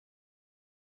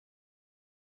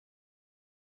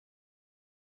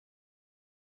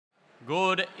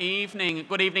Good evening,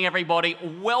 everybody.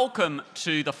 Welcome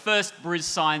to the first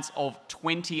BrisScience of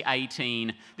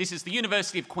 2018. This is the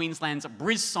University of Queensland's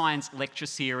BrisScience lecture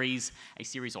series, a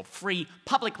series of free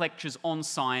public lectures on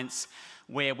science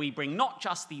where we bring not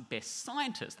just the best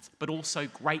scientists, but also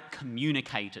great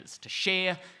communicators to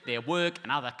share their work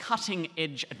and other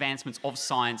cutting-edge advancements of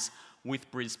science with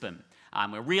Brisbane.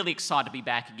 We're really excited to be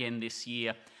back again this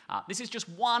year. This is just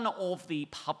one of the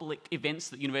public events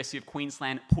that the University of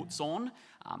Queensland puts on.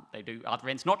 They do other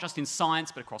events, not just in science,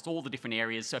 but across all the different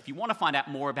areas. So if you want to find out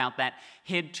more about that,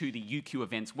 head to the UQ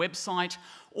Events website.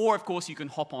 Or, of course, you can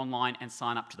hop online and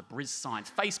sign up to the BrisScience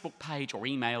Facebook page or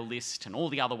email list and all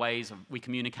the other ways we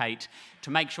communicate to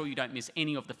make sure you don't miss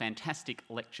any of the fantastic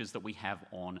lectures that we have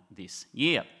on this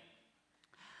year.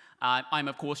 I'm,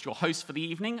 of course, your host for the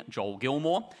evening, Joel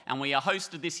Gilmore, and we are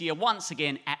hosted this year once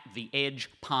again at The Edge,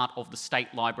 part of the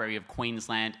State Library of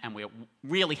Queensland, and we're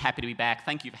really happy to be back.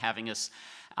 Thank you for having us.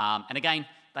 And again,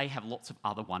 they have lots of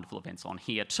other wonderful events on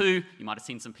here too. You might have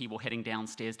seen some people heading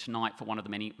downstairs tonight for one of the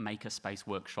many Makerspace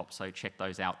workshops, so check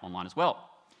those out online as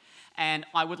well. And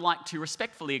I would like to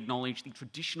respectfully acknowledge the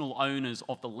traditional owners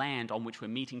of the land on which we're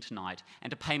meeting tonight,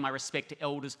 and to pay my respect to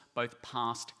elders both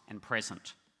past and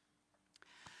present.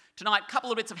 Tonight, a couple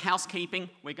of bits of housekeeping.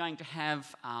 We're going to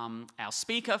have our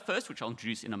speaker first, which I'll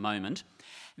introduce in a moment.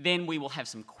 Then we will have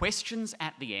some questions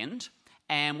at the end.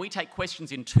 And we take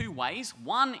questions in two ways.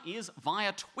 One is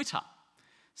via Twitter.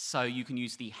 So you can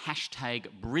use the hashtag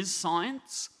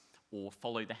BrisScience or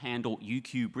follow the handle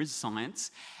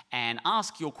UQ and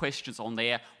ask your questions on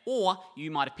there. Or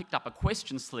you might have picked up a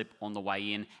question slip on the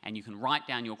way in and you can write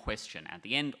down your question. At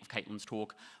the end of Caitlin's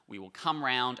talk, we will come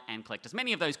round and collect as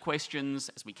many of those questions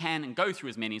as we can and go through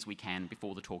as many as we can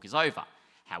before the talk is over.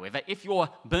 However, if your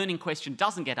burning question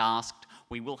doesn't get asked,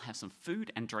 we will have some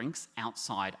food and drinks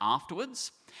outside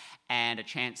afterwards and a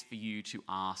chance for you to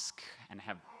ask and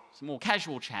have some more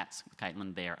casual chats with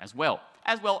Caitlin there as well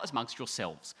as amongst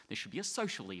yourselves. This should be a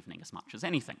social evening as much as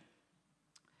anything.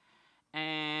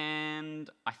 And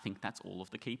I think that's all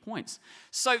of the key points.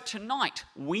 So tonight,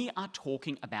 we are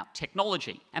talking about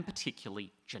technology, and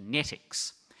particularly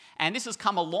genetics. And this has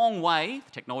come a long way.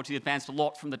 The technology advanced a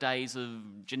lot from the days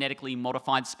of genetically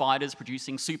modified spiders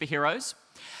producing superheroes.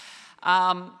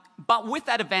 But with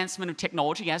that advancement of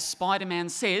technology, as Spider-Man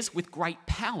says, with great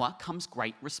power comes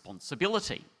great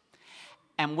responsibility.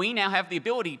 And we now have the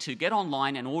ability to get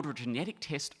online and order a genetic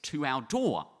test to our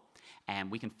door. And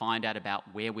we can find out about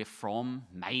where we're from,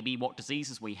 maybe what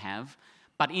diseases we have.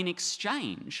 But in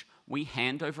exchange, we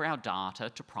hand over our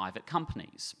data to private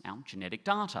companies, our genetic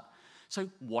data. So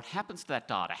what happens to that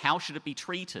data? How should it be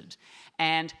treated?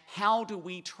 And how do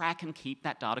we track and keep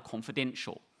that data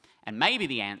confidential? And maybe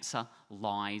the answer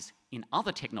lies in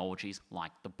other technologies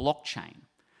like the blockchain.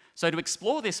 So to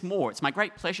explore this more, it's my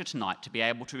great pleasure tonight to be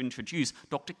able to introduce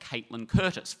Dr. Caitlin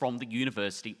Curtis from the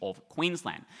University of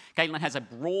Queensland. Caitlin has a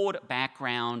broad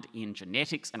background in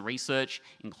genetics and research,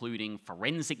 including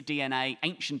forensic DNA,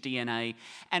 ancient DNA,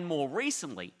 and more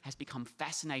recently has become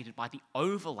fascinated by the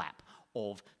overlap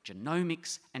of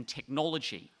genomics and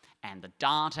technology and the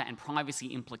data and privacy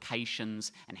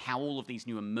implications and how all of these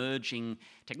new emerging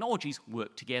technologies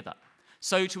work together.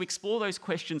 So to explore those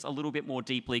questions a little bit more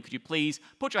deeply, could you please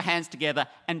put your hands together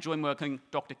and join welcoming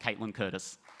Dr. Caitlin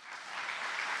Curtis.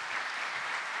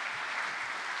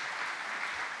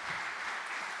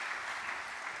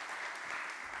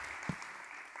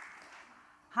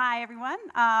 Hi, everyone.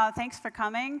 Thanks for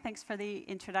coming. Thanks for the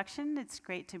introduction. It's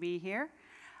great to be here.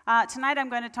 Tonight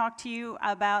I'm going to talk to you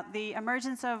about the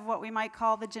emergence of what we might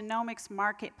call the genomics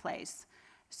marketplace.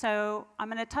 So I'm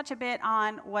going to touch a bit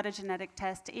on what a genetic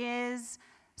test is,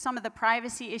 some of the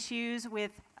privacy issues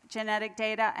with genetic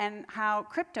data, and how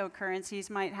cryptocurrencies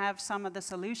might have some of the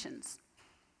solutions.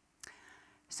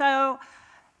 So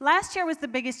last year was the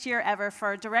biggest year ever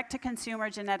for direct-to-consumer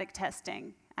genetic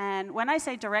testing. And when I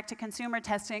say direct-to-consumer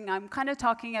testing, I'm kind of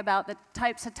talking about the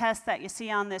types of tests that you see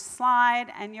on this slide,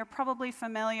 and you're probably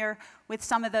familiar with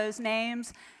some of those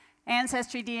names.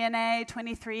 Ancestry DNA,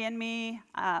 23andMe,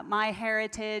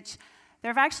 MyHeritage. There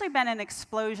have actually been an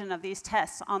explosion of these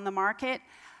tests on the market,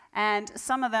 and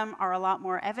some of them are a lot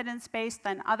more evidence-based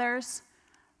than others.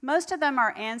 Most of them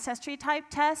are ancestry-type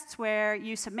tests where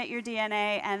you submit your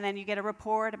DNA and then you get a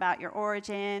report about your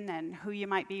origin and who you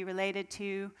might be related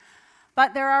to.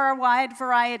 But there are a wide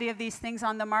variety of these things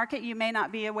on the market. You may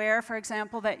not be aware, for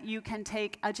example, that you can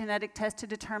take a genetic test to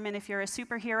determine if you're a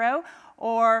superhero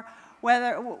or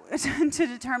whether to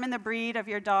determine the breed of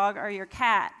your dog or your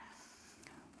cat.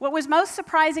 What was most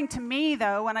surprising to me,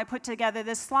 though, when I put together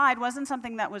this slide wasn't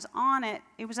something that was on it.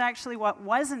 It was actually what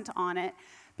wasn't on it,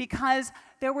 because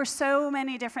there were so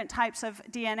many different types of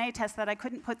DNA tests that I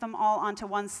couldn't put them all onto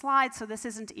one slide, so this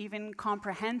isn't even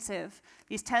comprehensive.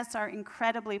 These tests are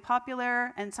incredibly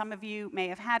popular, and some of you may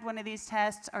have had one of these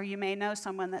tests, or you may know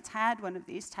someone that's had one of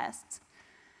these tests.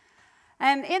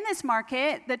 And in this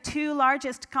market, the two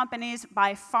largest companies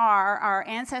by far are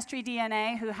Ancestry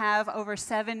DNA, who have over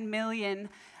 7 million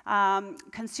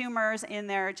consumers in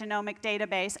their genomic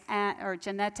database, or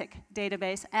genetic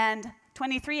database, and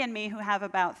 23andMe, who have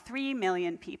about 3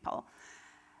 million people.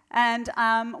 And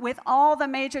with all the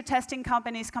major testing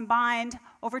companies combined,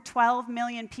 over 12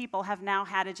 million people have now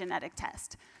had a genetic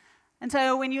test. And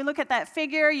so when you look at that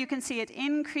figure, you can see it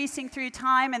increasing through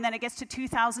time, and then it gets to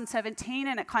 2017,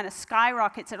 and it kind of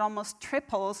skyrockets. It almost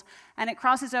triples, and it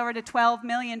crosses over to 12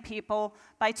 million people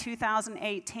by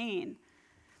 2018.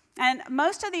 And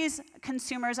most of these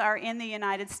consumers are in the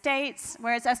United States,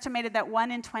 where it's estimated that 1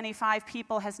 in 25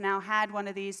 people has now had one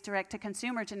of these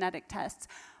direct-to-consumer genetic tests.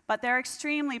 But they're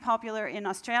extremely popular in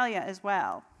Australia as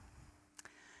well.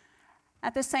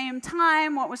 At the same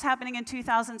time, what was happening in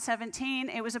 2017,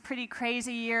 it was a pretty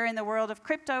crazy year in the world of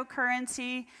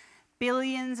cryptocurrency.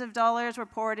 Billions of dollars were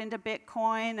poured into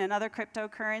Bitcoin and other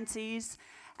cryptocurrencies.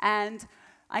 And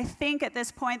I think at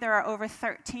this point there are over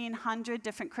 1,300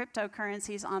 different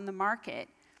cryptocurrencies on the market.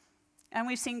 And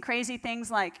we've seen crazy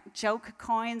things like joke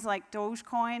coins like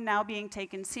Dogecoin now being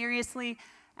taken seriously.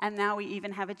 And now we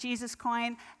even have a Jesus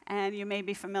coin, and you may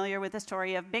be familiar with the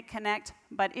story of BitConnect,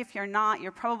 but if you're not, you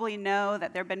probably know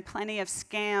that there have been plenty of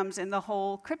scams in the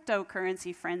whole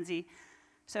cryptocurrency frenzy.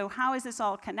 So how is this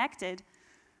all connected?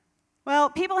 Well,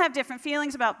 people have different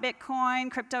feelings about Bitcoin,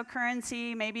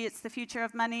 cryptocurrency. Maybe it's the future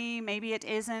of money, maybe it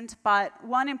isn't, but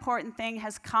one important thing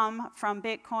has come from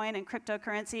Bitcoin and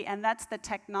cryptocurrency, and that's the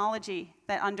technology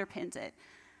that underpins it.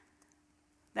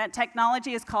 That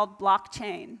technology is called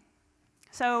blockchain.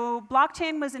 So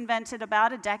blockchain was invented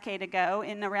about a decade ago,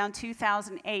 in around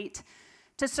 2008,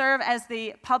 to serve as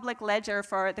the public ledger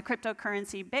for the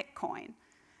cryptocurrency Bitcoin.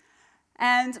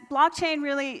 And blockchain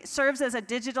really serves as a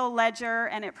digital ledger,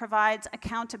 and it provides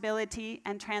accountability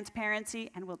and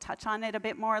transparency, and we'll touch on it a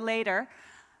bit more later.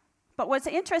 But what's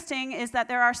interesting is that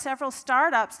there are several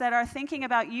startups that are thinking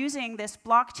about using this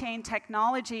blockchain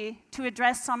technology to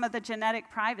address some of the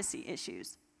genetic privacy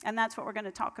issues. And that's what we're going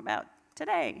to talk about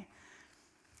today.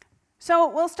 So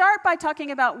we'll start by talking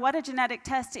about what a genetic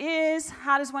test is,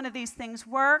 how does one of these things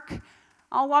work.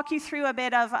 I'll walk you through a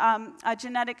bit of a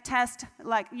genetic test,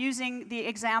 like using the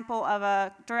example of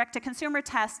a direct-to-consumer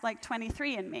test like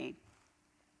 23andMe.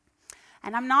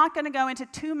 And I'm not going to go into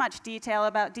too much detail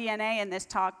about DNA in this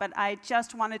talk, but I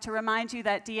just wanted to remind you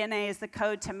that DNA is the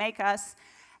code to make us,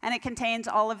 and it contains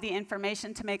all of the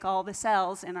information to make all the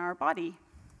cells in our body.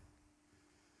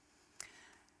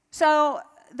 So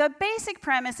the basic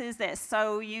premise is this.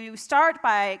 So you start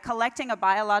by collecting a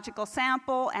biological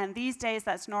sample, and these days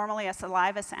that's normally a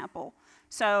saliva sample.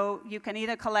 So you can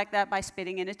either collect that by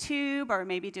spitting in a tube or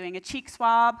maybe doing a cheek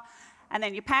swab, and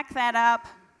then you pack that up,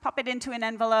 pop it into an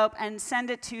envelope, and send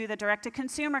it to the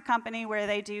direct-to-consumer company where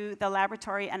they do the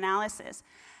laboratory analysis.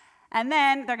 And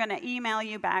then they're going to email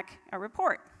you back a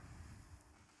report.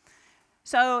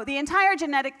 So the entire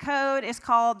genetic code is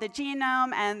called the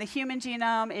genome, and the human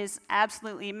genome is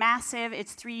absolutely massive.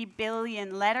 It's 3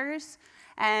 billion letters,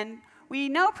 and we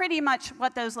know pretty much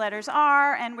what those letters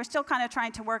are, and we're still kind of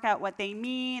trying to work out what they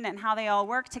mean and how they all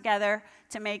work together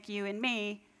to make you and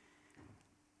me.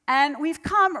 And we've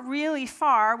come really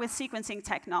far with sequencing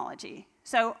technology.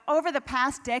 So over the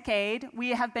past decade, we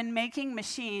have been making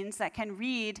machines that can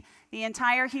read the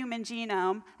entire human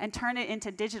genome and turn it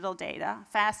into digital data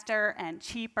faster and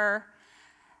cheaper.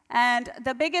 And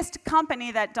the biggest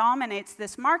company that dominates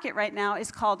this market right now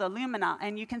is called Illumina,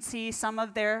 and you can see some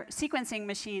of their sequencing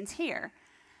machines here.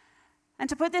 And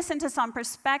to put this into some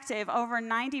perspective, over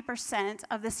 90%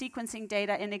 of the sequencing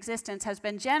data in existence has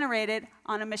been generated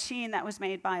on a machine that was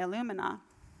made by Illumina.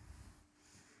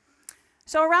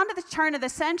 So around at the turn of the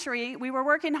century, we were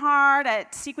working hard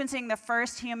at sequencing the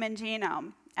first human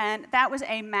genome. And that was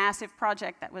a massive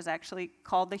project that was actually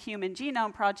called the Human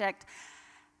Genome Project.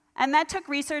 And that took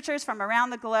researchers from around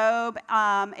the globe.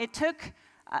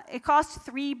 It cost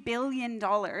 $3 billion,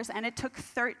 and it took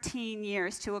 13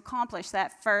 years to accomplish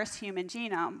that first human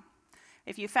genome.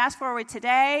 If you fast forward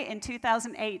today, in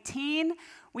 2018,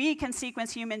 we can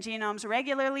sequence human genomes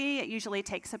regularly. It usually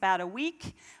takes about a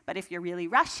week, but if you're really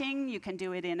rushing, you can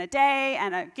do it in a day,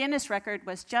 and a Guinness record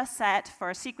was just set for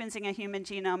sequencing a human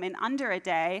genome in under a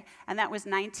day, and that was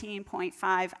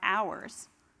 19.5 hours.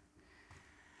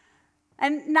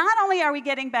 And not only are we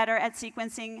getting better at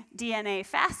sequencing DNA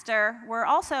faster, we're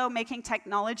also making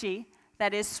technology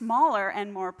that is smaller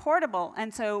and more portable.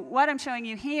 And so what I'm showing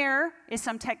you here is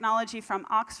some technology from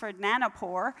Oxford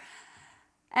Nanopore.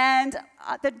 And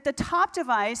the top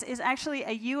device is actually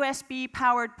a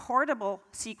USB-powered portable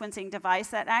sequencing device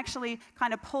that actually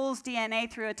kind of pulls DNA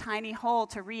through a tiny hole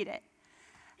to read it.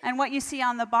 And what you see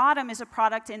on the bottom is a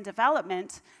product in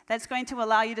development that's going to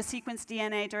allow you to sequence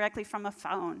DNA directly from a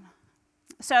phone.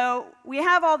 So we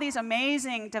have all these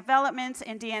amazing developments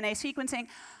in DNA sequencing,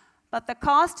 but the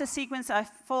cost to sequence a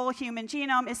full human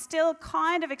genome is still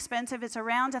kind of expensive. It's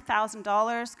around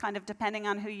 $1,000, kind of depending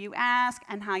on who you ask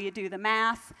and how you do the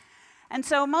math. And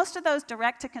so most of those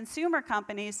direct-to-consumer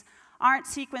companies aren't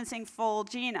sequencing full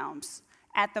genomes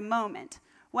at the moment.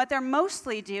 What they're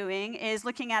mostly doing is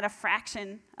looking at a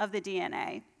fraction of the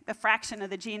DNA, a fraction of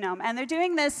the genome. And they're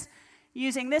doing this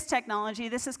using this technology.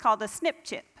 This is called a SNP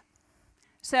chip.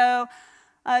 So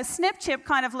a SNP chip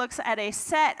kind of looks at a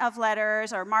set of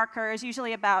letters or markers,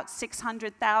 usually about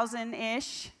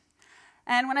 600,000-ish.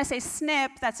 And when I say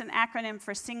SNP, that's an acronym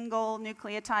for single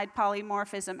nucleotide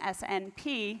polymorphism,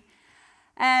 SNP.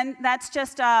 And that's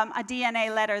just a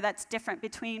DNA letter that's different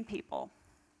between people.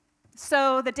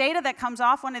 So the data that comes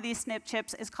off one of these SNP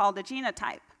chips is called a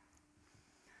genotype.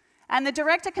 And the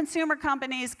direct-to-consumer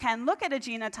companies can look at a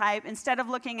genotype instead of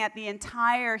looking at the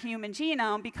entire human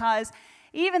genome, because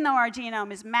even though our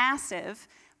genome is massive,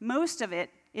 most of it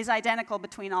is identical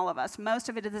between all of us. Most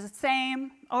of it is the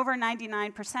same, over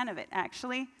 99% of it,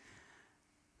 actually.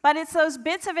 But it's those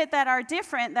bits of it that are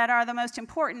different that are the most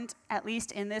important, at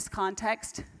least in this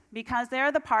context, because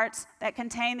they're the parts that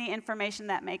contain the information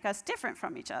that make us different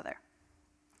from each other.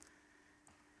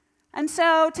 And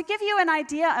so to give you an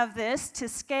idea of this to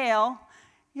scale,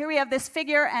 here we have this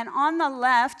figure, and on the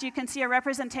left, you can see a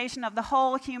representation of the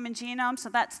whole human genome, so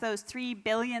that's those 3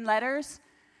 billion letters.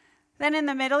 Then in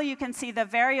the middle, you can see the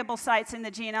variable sites in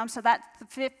the genome, so that's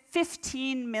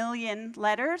 15 million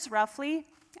letters, roughly.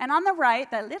 And on the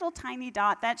right, that little tiny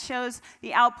dot, that shows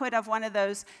the output of one of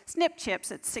those SNP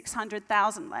chips at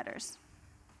 600,000 letters.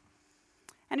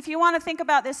 And if you want to think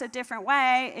about this a different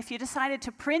way, if you decided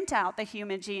to print out the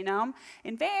human genome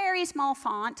in very small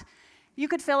font, you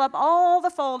could fill up all the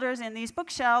folders in these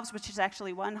bookshelves, which is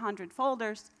actually 100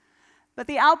 folders. But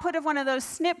the output of one of those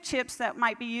SNP chips that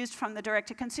might be used from the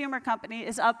direct-to-consumer company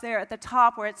is up there at the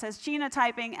top where it says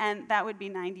genotyping, and that would be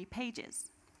 90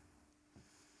 pages.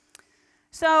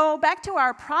 So back to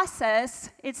our process,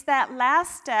 it's that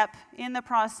last step in the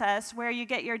process where you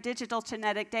get your digital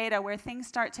genetic data where things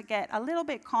start to get a little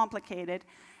bit complicated,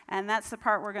 and that's the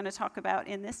part we're going to talk about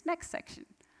in this next section.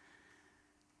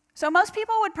 So most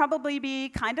people would probably be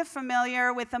kind of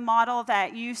familiar with the model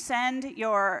that you send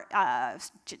your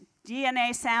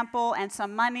DNA sample and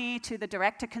some money to the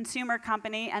direct-to-consumer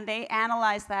company, and they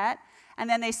analyze that, and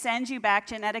then they send you back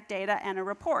genetic data and a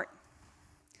report.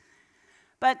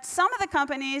 But some of the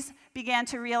companies began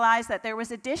to realize that there was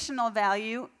additional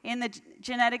value in the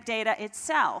genetic data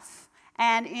itself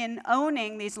and in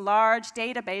owning these large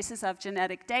databases of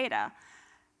genetic data.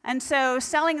 And so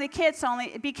selling the kits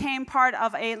only became part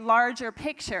of a larger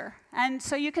picture. And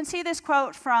so you can see this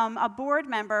quote from a board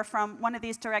member from one of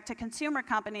these direct-to-consumer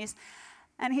companies.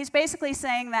 And he's basically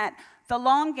saying that the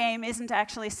long game isn't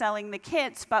actually selling the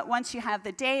kits, but once you have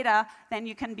the data, then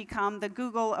you can become the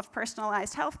Google of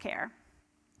personalized healthcare.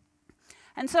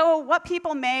 And so what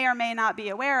people may or may not be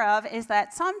aware of is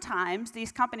that sometimes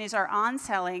these companies are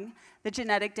on-selling the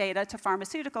genetic data to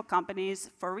pharmaceutical companies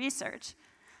for research.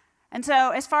 And so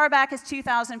as far back as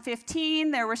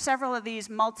 2015, there were several of these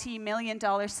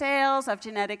multi-million-dollar sales of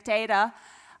genetic data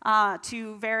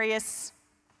to various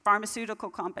pharmaceutical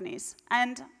companies.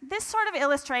 And this sort of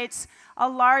illustrates a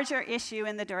larger issue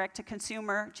in the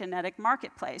direct-to-consumer genetic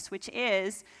marketplace, which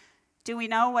is, do we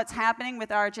know what's happening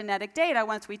with our genetic data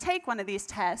once we take one of these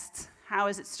tests? How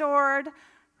is it stored?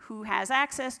 Who has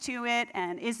access to it?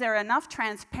 And is there enough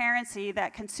transparency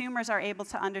that consumers are able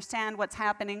to understand what's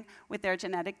happening with their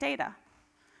genetic data?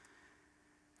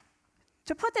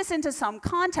 To put this into some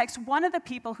context, one of the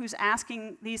people who's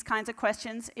asking these kinds of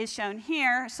questions is shown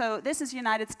here. So this is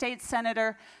United States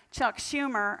Senator Chuck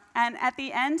Schumer. And at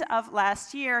the end of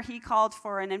last year, he called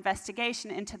for an investigation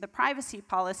into the privacy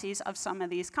policies of some of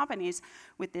these companies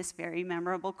with this very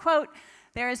memorable quote: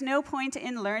 "There is no point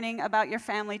in learning about your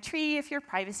family tree if your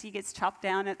privacy gets chopped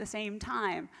down at the same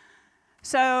time."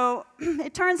 So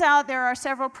it turns out there are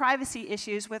several privacy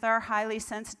issues with our highly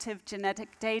sensitive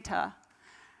genetic data.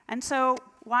 And so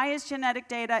why is genetic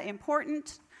data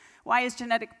important? Why is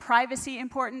genetic privacy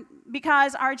important?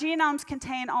 Because our genomes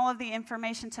contain all of the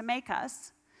information to make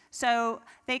us. So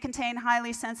they contain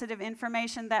highly sensitive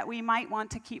information that we might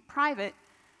want to keep private.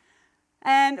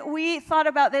 And we thought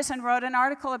about this and wrote an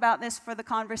article about this for the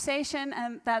conversation,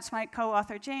 and that's my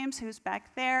co-author James, who's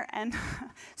back there. And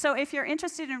so if you're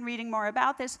interested in reading more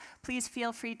about this, please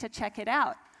feel free to check it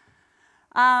out.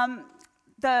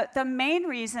 The main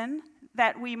reason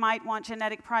that we might want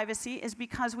genetic privacy is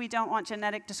because we don't want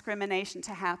genetic discrimination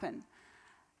to happen.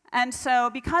 And so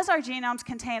because our genomes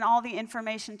contain all the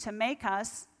information to make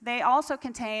us, they also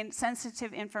contain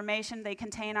sensitive information. They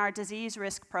contain our disease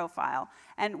risk profile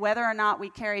and whether or not we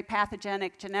carry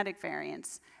pathogenic genetic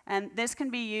variants. And this can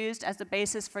be used as the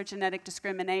basis for genetic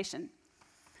discrimination.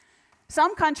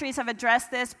 Some countries have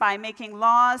addressed this by making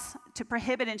laws to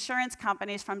prohibit insurance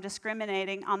companies from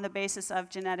discriminating on the basis of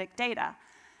genetic data.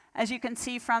 As you can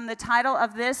see from the title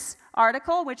of this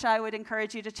article, which I would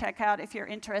encourage you to check out if you're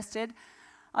interested,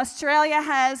 Australia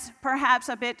has perhaps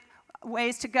a bit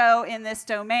ways to go in this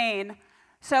domain.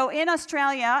 So in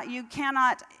Australia, you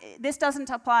cannot, this doesn't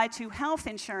apply to health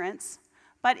insurance,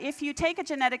 but if you take a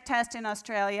genetic test in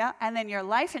Australia and then your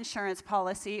life insurance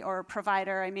policy or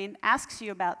provider, asks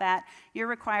you about that, you're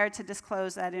required to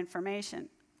disclose that information.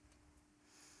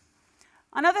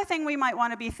 Another thing we might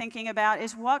want to be thinking about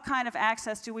is what kind of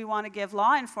access do we want to give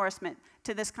law enforcement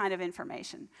to this kind of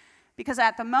information? Because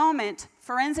at the moment,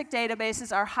 forensic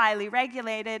databases are highly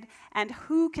regulated, and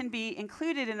who can be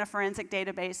included in a forensic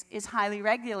database is highly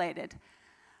regulated.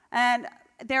 And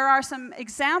there are some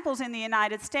examples in the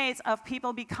United States of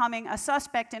people becoming a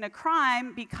suspect in a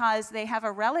crime because they have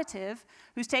a relative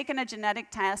who's taken a genetic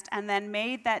test and then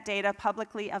made that data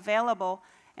publicly available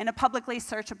in a publicly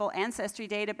searchable ancestry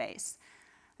database.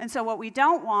 And so what we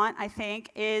don't want, I think,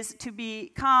 is to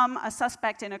become a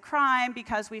suspect in a crime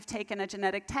because we've taken a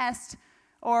genetic test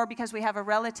or because we have a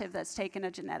relative that's taken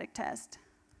a genetic test.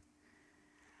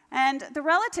 And the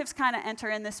relatives kind of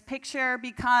enter in this picture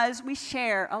because we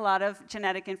share a lot of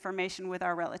genetic information with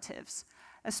our relatives,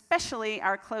 especially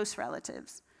our close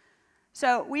relatives.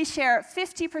 So we share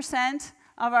 50%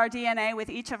 of our DNA with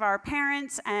each of our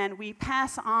parents, and we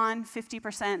pass on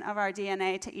 50% of our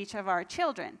DNA to each of our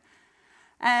children.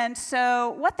 And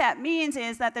so what that means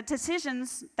is that the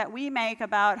decisions that we make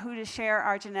about who to share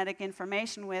our genetic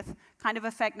information with kind of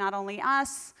affect not only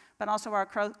us, but also our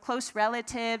close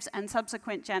relatives and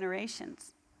subsequent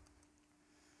generations.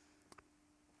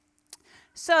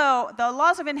 So the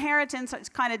laws of inheritance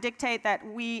kind of dictate that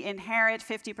we inherit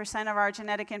 50% of our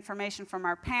genetic information from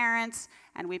our parents,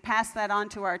 and we pass that on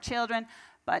to our children.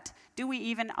 But do we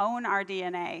even own our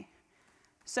DNA?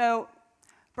 So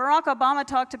Barack Obama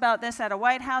talked about this at a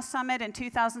White House summit in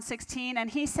 2016, and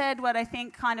he said what I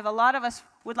think kind of a lot of us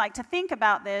would like to think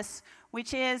about this,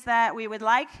 which is that we would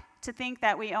like to think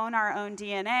that we own our own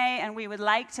DNA, and we would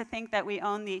like to think that we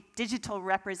own the digital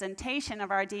representation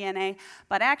of our DNA,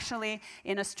 but actually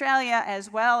in Australia as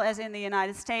well as in the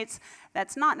United States,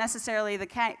 that's not necessarily the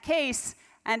case,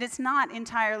 and it's not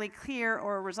entirely clear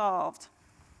or resolved.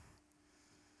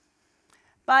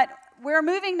 But we're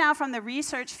moving now from the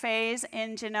research phase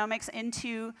in genomics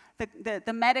into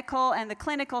the medical and the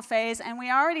clinical phase, and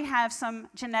we already have some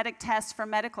genetic tests for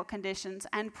medical conditions,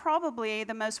 and probably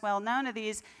the most well-known of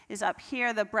these is up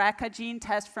here, the BRCA gene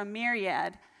test from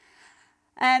Myriad.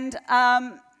 And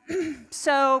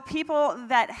so people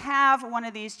that have one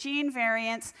of these gene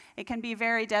variants, it can be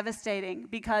very devastating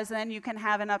because then you can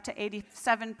have an up to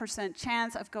 87%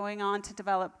 chance of going on to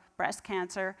develop breast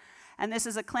cancer. And this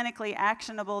is a clinically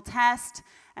actionable test,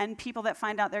 and people that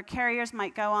find out they're carriers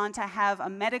might go on to have a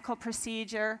medical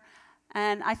procedure.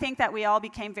 And I think that we all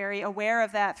became very aware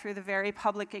of that through the very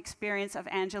public experience of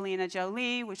Angelina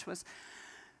Jolie, which was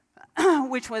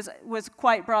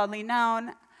quite broadly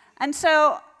known. And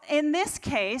so in this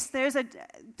case, there's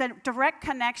the direct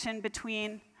connection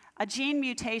between a gene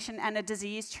mutation and a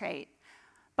disease trait.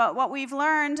 But what we've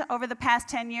learned over the past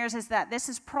 10 years is that this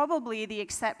is probably the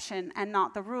exception and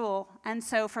not the rule. And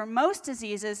so for most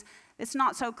diseases, it's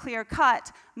not so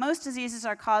clear-cut. Most diseases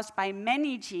are caused by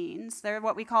many genes. They're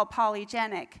what we call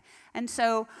polygenic. And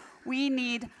so we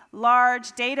need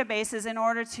large databases in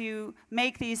order to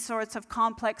make these sorts of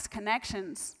complex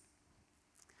connections.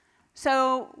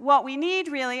 So what we need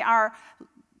really are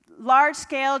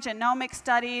large-scale genomic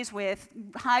studies with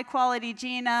high-quality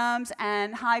genomes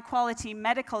and high-quality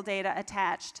medical data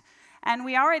attached. And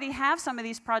we already have some of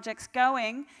these projects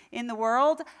going in the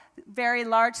world, very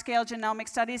large-scale genomic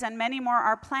studies, and many more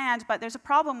are planned, but there's a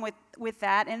problem with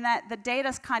that in that the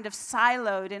data's kind of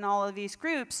siloed in all of these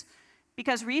groups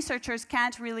because researchers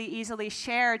can't really easily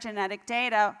share genetic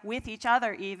data with each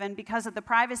other even because of the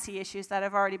privacy issues that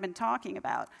I've already been talking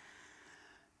about.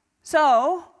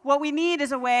 So what we need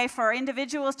is a way for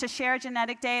individuals to share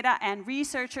genetic data and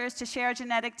researchers to share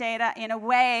genetic data in a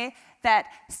way that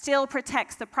still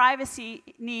protects the privacy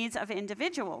needs of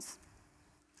individuals.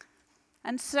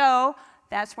 And so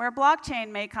that's where blockchain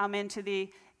may come into the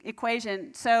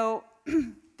equation. So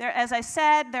as I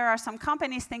said, there are some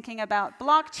companies thinking about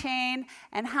blockchain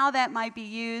and how that might be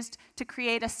used to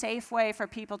create a safe way for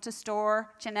people to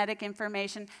store genetic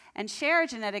information and share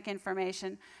genetic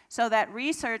information so that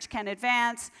research can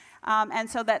advance and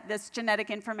so that this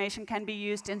genetic information can be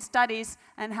used in studies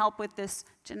and help with this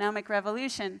genomic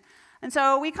revolution. And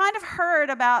so we kind of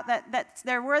heard about that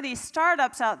there were these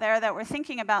startups out there that were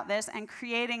thinking about this and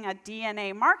creating a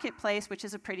DNA marketplace, which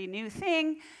is a pretty new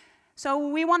thing. So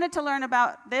we wanted to learn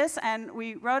about this, and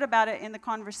we wrote about it in the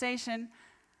conversation.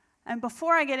 And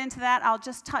before I get into that, I'll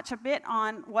just touch a bit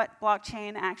on what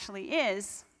blockchain actually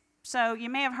is. So you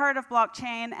may have heard of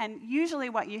blockchain, and usually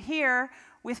what you hear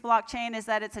with blockchain is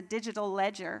that it's a digital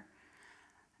ledger.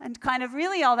 And kind of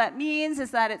really all that means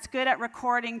is that it's good at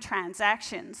recording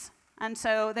transactions. And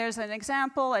so there's an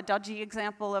example, a dodgy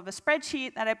example of a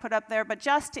spreadsheet that I put up there, but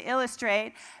just to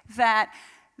illustrate that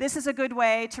this is a good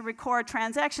way to record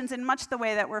transactions in much the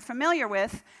way that we're familiar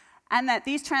with, and that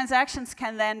these transactions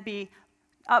can then be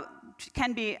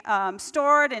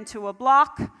stored into a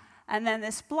block, and then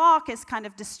this block is kind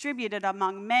of distributed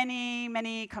among many,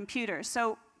 many computers.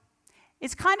 So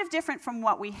it's kind of different from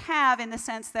what we have in the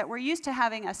sense that we're used to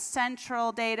having a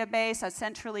central database, a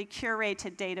centrally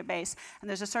curated database, and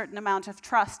there's a certain amount of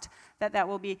trust that that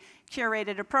will be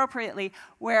curated appropriately,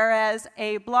 whereas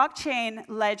a blockchain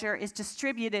ledger is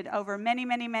distributed over many,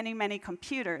 many, many, many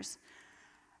computers.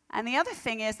 And the other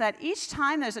thing is that each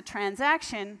time there's a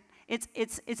transaction, it's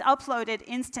uploaded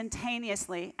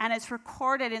instantaneously, and it's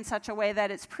recorded in such a way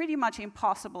that it's pretty much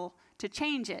impossible to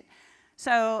change it.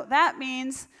 So that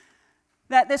means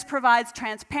that this provides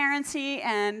transparency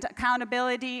and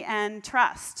accountability and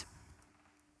trust.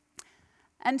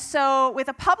 And so with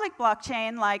a public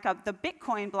blockchain like the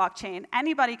Bitcoin blockchain,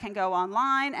 anybody can go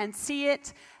online and see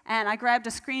it. And I grabbed a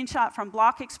screenshot from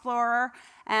Block Explorer,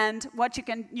 and what you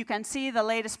can see the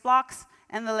latest blocks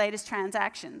and the latest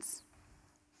transactions.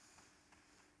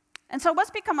 And so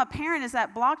what's become apparent is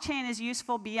that blockchain is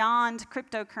useful beyond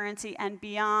cryptocurrency and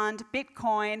beyond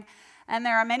Bitcoin. And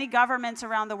there are many governments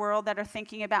around the world that are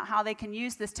thinking about how they can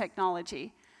use this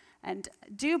technology. And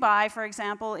Dubai, for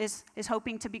example, is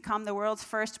hoping to become the world's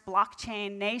first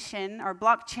blockchain nation or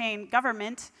blockchain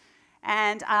government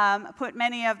and put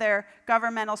many of their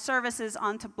governmental services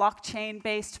onto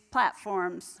blockchain-based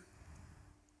platforms.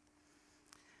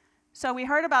 So we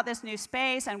heard about this new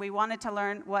space, and we wanted to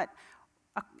learn what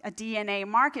a DNA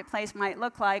marketplace might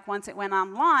look like once it went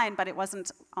online, but it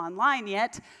wasn't online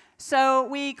yet. So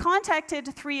we contacted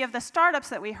 3 of the startups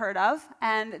that we heard of,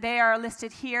 and they are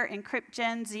listed here in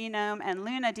CryptGen, Xenome, and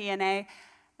Luna DNA.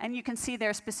 And you can see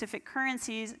their specific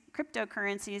currencies,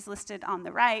 cryptocurrencies listed on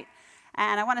the right.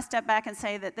 And I want to step back and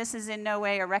say that this is in no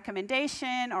way a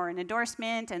recommendation or an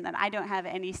endorsement, and that I don't have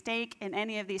any stake in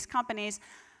any of these companies.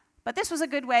 But this was a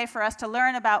good way for us to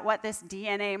learn about what this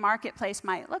DNA marketplace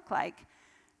might look like.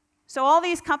 So all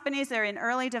these companies, they're in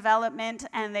early development,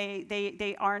 and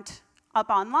they aren't up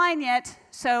online yet.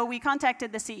 So we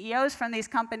contacted the CEOs from these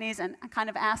companies and kind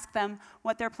of asked them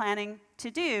what they're planning to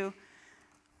do.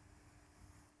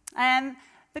 And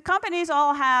the companies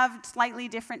all have slightly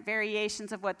different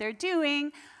variations of what they're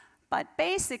doing, but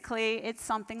basically it's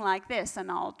something like this, and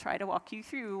I'll try to walk you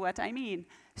through what I mean.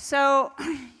 So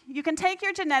you can take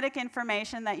your genetic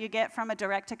information that you get from a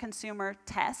direct-to-consumer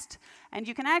test, and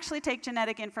you can actually take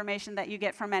genetic information that you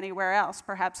get from anywhere else,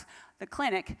 perhaps the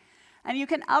clinic, and you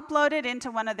can upload it into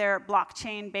one of their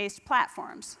blockchain-based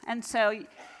platforms. And so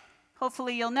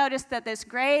hopefully you'll notice that this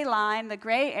gray line, the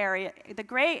gray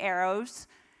arrows,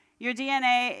 your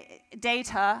DNA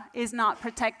data is not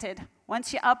protected.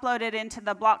 Once you upload it into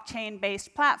the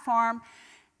blockchain-based platform,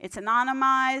 it's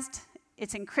anonymized,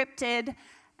 it's encrypted,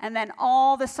 and then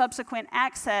all the subsequent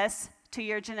access to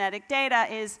your genetic data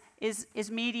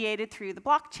is mediated through the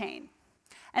blockchain.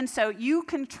 And so you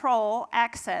control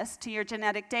access to your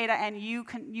genetic data, and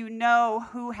you know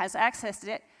who has accessed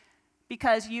it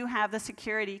because you have the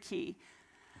security key.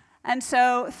 And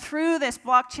so through this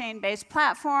blockchain-based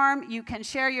platform, you can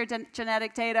share your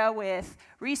genetic data with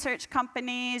research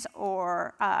companies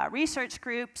or research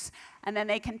groups, and then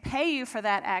they can pay you for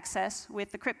that access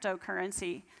with the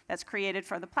cryptocurrency that's created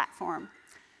for the platform.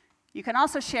 You can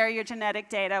also share your genetic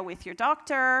data with your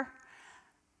doctor,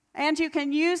 and you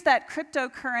can use that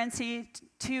cryptocurrency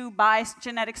to buy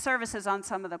genetic services on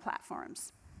some of the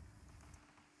platforms.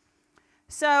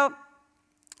 So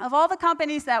Of all the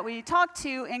companies that we talked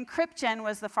to, Encryptgen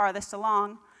was the farthest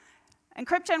along.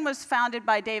 Encryptgen was founded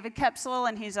by David Kepsel,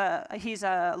 and he's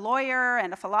a lawyer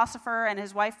and a philosopher, and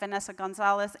his wife, Vanessa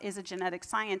Gonzalez, is a genetic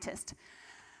scientist.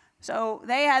 So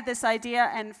they had this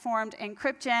idea and formed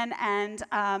Encryptgen, and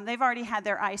they've already had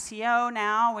their ICO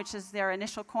now, which is their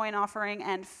initial coin offering,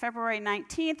 and February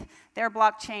 19th, their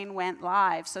blockchain went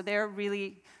live. So they're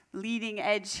really leading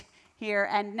edge here,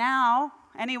 and now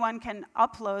anyone can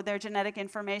upload their genetic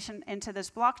information into this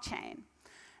blockchain.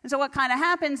 And so what kind of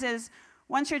happens is,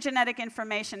 once your genetic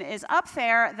information is up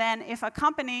there, then if a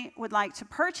company would like to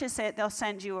purchase it, they'll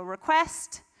send you a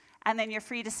request, and then you're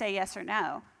free to say yes or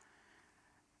no.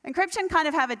 Encryptgen kind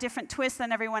of have a different twist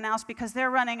than everyone else because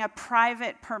they're running a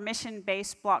private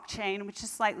permission-based blockchain, which is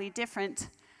slightly different.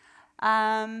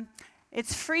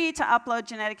 It's free to upload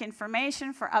genetic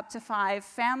information for up to 5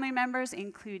 family members,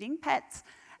 including pets.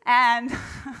 And,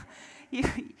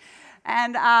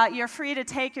 you're free to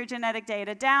take your genetic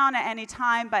data down at any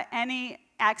time, but any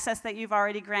access that you've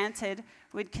already granted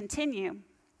would continue.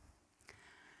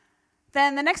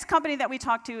 Then the next company that we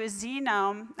talked to is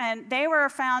Xenome, and they were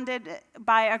founded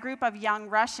by a group of young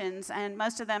Russians, and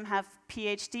most of them have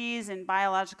PhDs in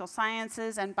biological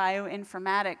sciences and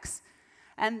bioinformatics.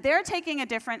 And they're taking a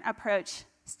different approach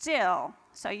still.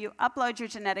 So you upload your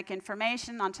genetic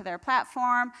information onto their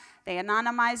platform, they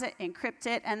anonymize it, encrypt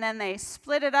it, and then they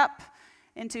split it up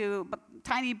into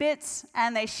tiny bits,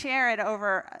 and they share it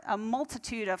over a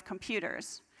multitude of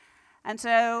computers. And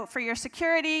so for your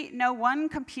security, no one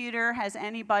computer has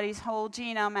anybody's whole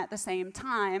genome at the same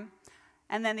time,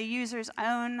 and then the user's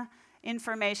own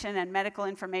information and medical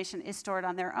information is stored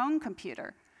on their own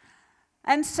computer.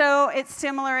 And so it's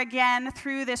similar again,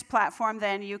 through this platform,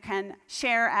 then you can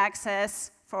share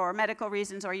access for medical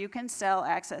reasons, or you can sell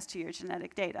access to your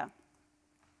genetic data.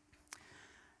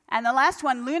 And the last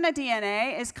one,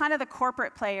 LunaDNA, is kind of the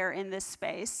corporate player in this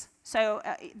space. So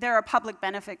they're a public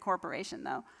benefit corporation,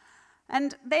 though.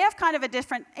 And they have kind of a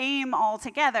different aim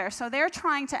altogether. So they're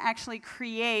trying to actually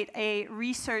create a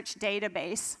research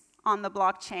database on the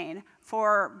blockchain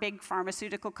for big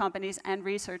pharmaceutical companies and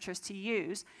researchers to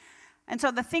use. And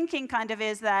so the thinking kind of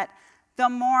is that the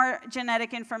more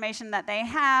genetic information that they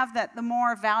have, that the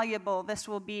more valuable this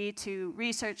will be to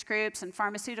research groups and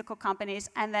pharmaceutical companies,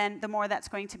 and then the more that's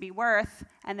going to be worth,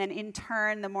 and then in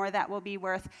turn, the more that will be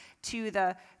worth to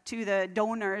the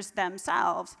donors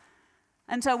themselves.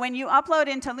 And so when you upload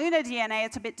into LunaDNA,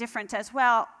 it's a bit different as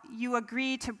well. You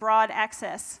agree to broad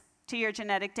access to your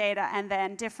genetic data, and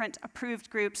then different approved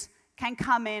groups can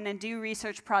come in and do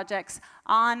research projects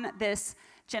on this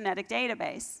genetic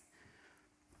database.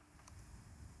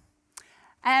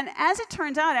 And as it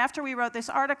turns out, after we wrote this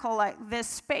article, this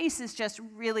space is just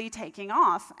really taking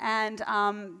off. And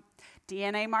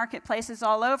DNA marketplaces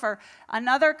all over.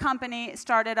 Another company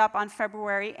started up on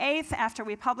February 8th after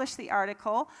we published the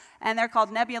article, and they're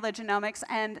called Nebula Genomics,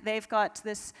 and they've got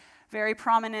this very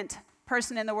prominent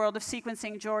person in the world of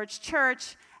sequencing, George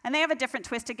Church, and they have a different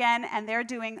twist again, and they're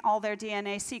doing all their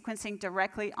DNA sequencing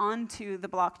directly onto the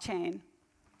blockchain.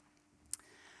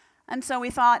 And so we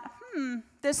thought,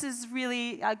 this is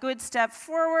really a good step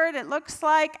forward, it looks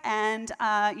like, and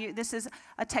this is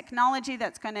a technology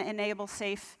that's going to enable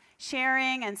safe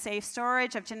sharing and safe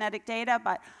storage of genetic data,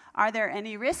 but are there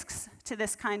any risks to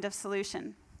this kind of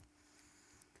solution?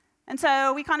 And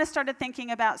so we kind of started thinking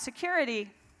about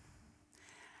security.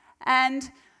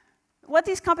 And what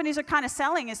these companies are kind of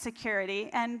selling is security,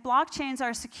 and blockchains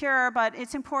are secure, but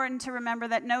it's important to remember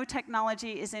that no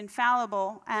technology is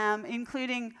infallible,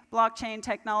 including blockchain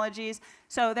technologies.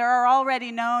 So there are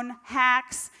already known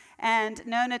hacks and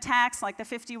known attacks, like the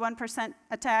 51%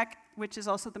 attack, which is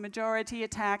also the majority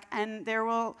attack, and there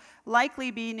will likely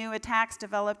be new attacks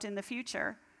developed in the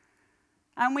future.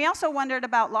 And we also wondered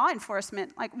about law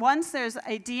enforcement. Like, once there's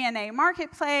a DNA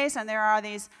marketplace and there are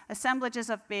these assemblages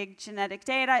of big genetic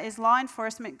data, is law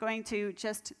enforcement going to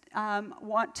just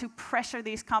want to pressure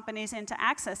these companies into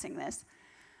accessing this?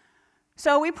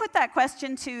 So we put that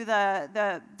question to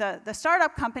the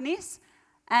startup companies,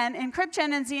 and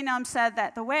Encryptgen and Xenome said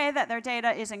that the way that their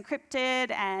data is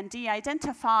encrypted and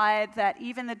de-identified, that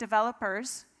even the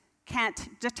developers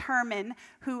can't determine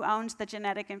who owns the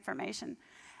genetic information.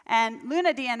 And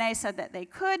LunaDNA said that they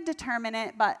could determine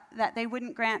it, but that they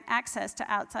wouldn't grant access to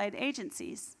outside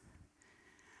agencies.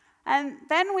 And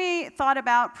then we thought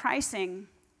about pricing.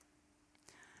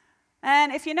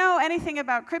 And if you know anything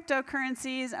about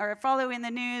cryptocurrencies or follow in the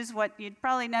news, what you'd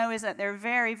probably know is that they're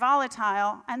very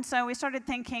volatile. And so we started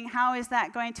thinking, how is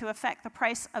that going to affect the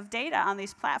price of data on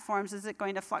these platforms? Is it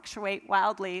going to fluctuate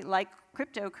wildly like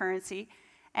cryptocurrency?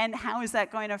 And how is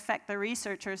that going to affect the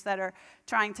researchers that are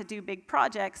trying to do big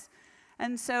projects?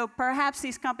 And so perhaps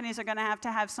these companies are going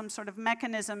to have some sort of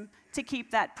mechanism to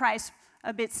keep that price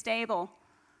a bit stable.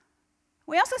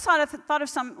 We also thought of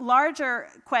some larger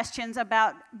questions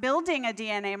about building a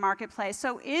DNA marketplace.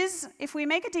 So if we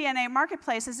make a DNA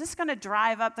marketplace, is this going to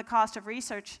drive up the cost of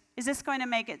research? Is this going to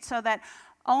make it so that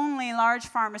only large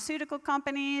pharmaceutical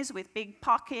companies with big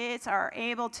pockets are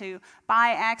able to buy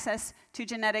access to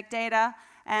genetic data?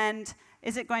 And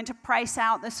is it going to price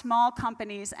out the small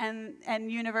companies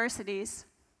and universities?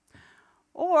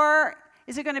 Or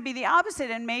is it going to be the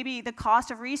opposite, and maybe the cost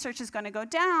of research is going to go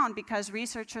down because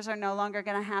researchers are no longer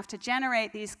going to have to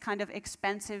generate these kind of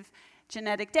expensive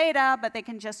genetic data, but they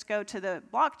can just go to the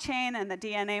blockchain and the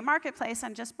DNA marketplace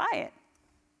and just buy it?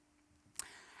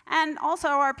 And also,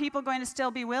 are people going to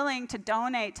still be willing to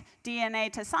donate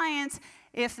DNA to science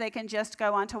if they can just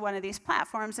go onto one of these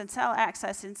platforms and sell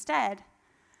access instead?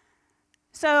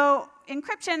 So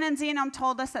Encryption and Xenome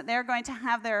told us that they're going to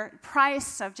have their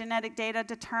price of genetic data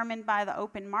determined by the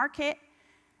open market.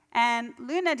 And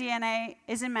Luna DNA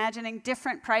is imagining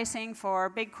different pricing for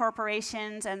big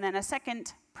corporations and then a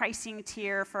second pricing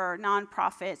tier for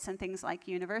nonprofits and things like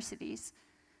universities.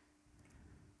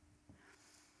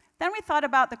 Then we thought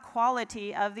about the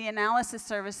quality of the analysis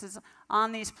services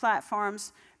on these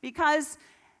platforms, because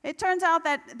it turns out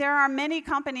that there are many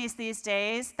companies these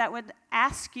days that would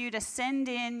ask you to send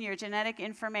in your genetic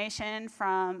information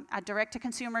from a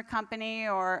direct-to-consumer company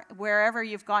or wherever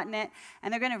you've gotten it,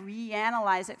 and they're going to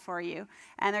reanalyze it for you,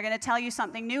 and they're going to tell you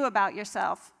something new about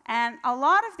yourself. And a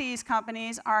lot of these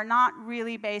companies are not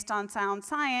really based on sound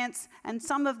science, and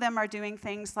some of them are doing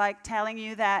things like telling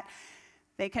you that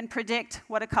they can predict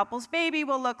what a couple's baby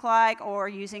will look like, or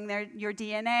using your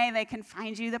DNA, they can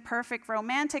find you the perfect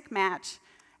romantic match.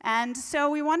 And so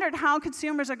we wondered how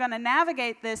consumers are going to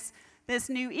navigate this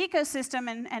new ecosystem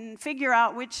and figure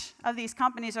out which of these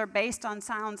companies are based on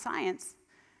sound science.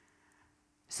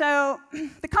 So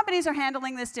the companies are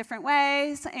handling this different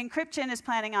ways. Encryption is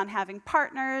planning on having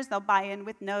partners. They'll buy in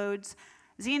with nodes.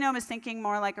 Xenome is thinking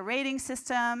more like a rating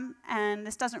system. And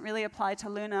this doesn't really apply to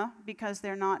Luna because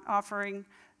they're not offering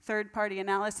third-party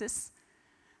analysis.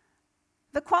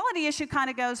 The quality issue kind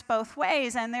of goes both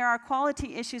ways, and there are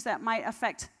quality issues that might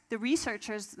affect the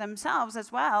researchers themselves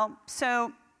as well.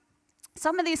 So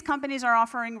some of these companies are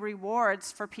offering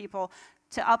rewards for people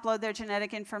to upload their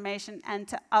genetic information and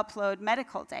to upload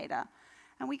medical data.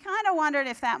 And we kind of wondered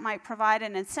if that might provide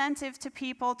an incentive to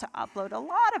people to upload a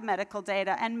lot of medical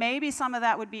data, and maybe some of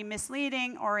that would be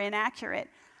misleading or inaccurate.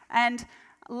 And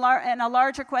a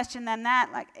larger question than that,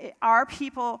 like, are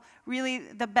people really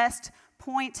the best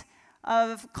point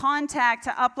of contact to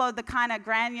upload the kind of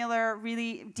granular,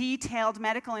 really detailed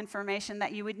medical information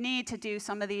that you would need to do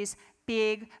some of these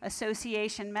big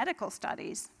association medical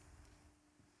studies?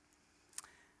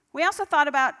 We also thought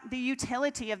about the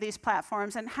utility of these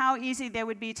platforms and how easy they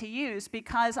would be to use,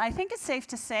 because I think it's safe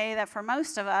to say that for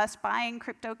most of us, buying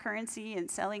cryptocurrency and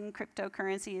selling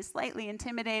cryptocurrency is slightly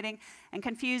intimidating and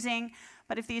confusing.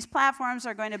 But if these platforms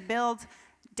are going to build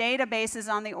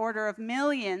databases on the order of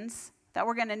millions that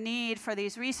we're going to need for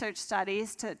these research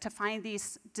studies to find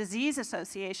these disease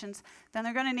associations, then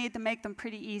they're going to need to make them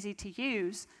pretty easy to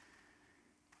use.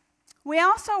 We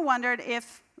also wondered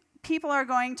if people are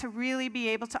going to really be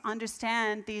able to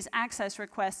understand these access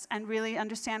requests and really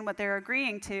understand what they're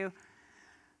agreeing to.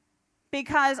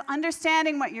 Because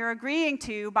understanding what you're agreeing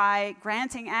to by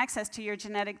granting access to your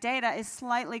genetic data is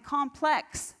slightly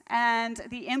complex, and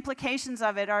the implications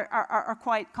of it are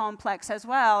quite complex as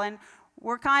well. And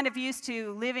we're kind of used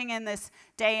to living in this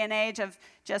day and age of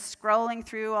just scrolling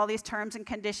through all these terms and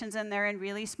conditions, and they're in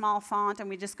really small font, and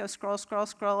we just go scroll, scroll,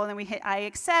 scroll, and then we hit I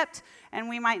accept, and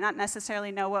we might not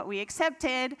necessarily know what we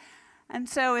accepted. And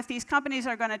so if these companies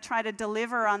are going to try to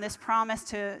deliver on this promise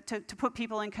to put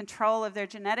people in control of their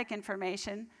genetic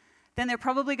information, then they're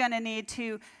probably going to need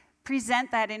to present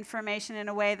that information in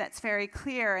a way that's very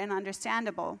clear and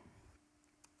understandable.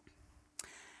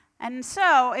 And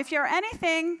so if you're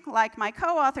anything like my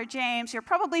co-author, James, you're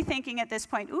probably thinking at this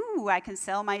point, ooh, I can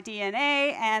sell my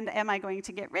DNA, and am I going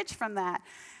to get rich from that?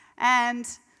 And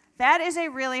that is a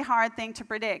really hard thing to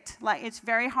predict. Like, it's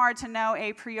very hard to know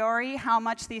a priori how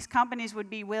much these companies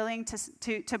would be willing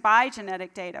to buy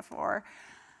genetic data for.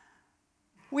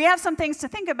 We have some things to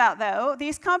think about, though.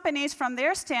 These companies, from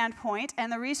their standpoint,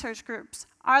 and the research groups,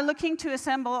 are looking to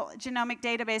assemble genomic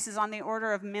databases on the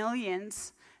order of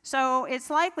millions. So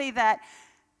it's likely that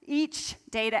each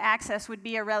data access would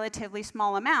be a relatively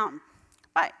small amount.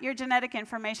 But your genetic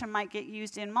information might get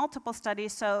used in multiple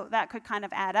studies, so that could kind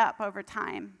of add up over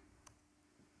time.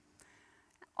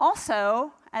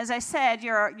 Also, as I said,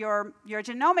 your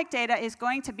genomic data is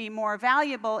going to be more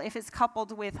valuable if it's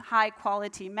coupled with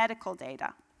high-quality medical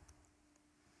data.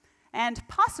 And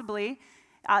possibly,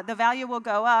 the value will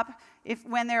go up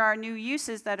when there are new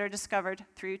uses that are discovered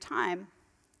through time.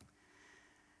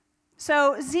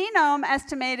 So Xenome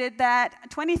estimated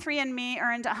that 23andMe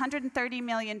earned $130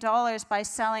 million by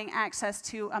selling access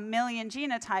to 1 million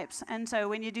genotypes. And so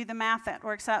when you do the math, that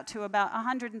works out to about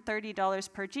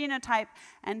 $130 per genotype,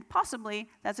 and possibly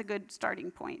that's a good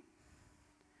starting point.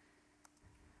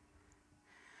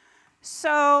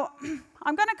 So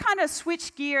I'm going to kind of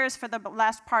switch gears for the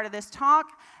last part of this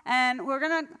talk, and we're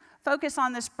going to focus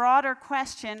on this broader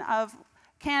question of,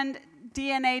 can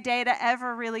DNA data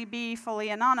ever really be fully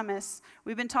anonymous?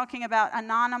 We've been talking about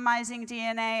anonymizing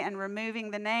DNA and removing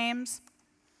the names.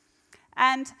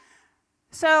 And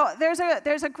so there's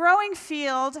a growing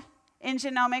field in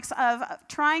genomics of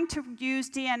trying to use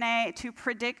DNA to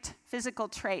predict physical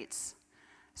traits.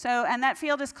 And that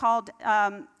field is called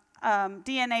DNA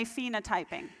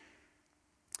phenotyping.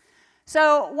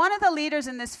 So one of the leaders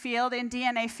in this field in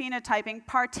DNA phenotyping,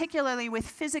 particularly with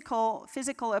physical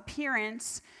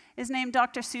appearance, is named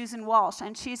Dr. Susan Walsh,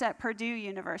 and she's at Purdue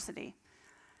University.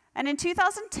 And in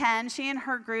 2010, she and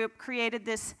her group created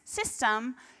this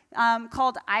system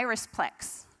called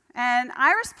IrisPlex. And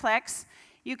IrisPlex,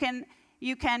 you can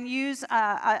use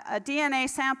a DNA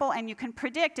sample, and you can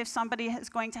predict if somebody is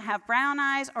going to have brown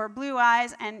eyes or blue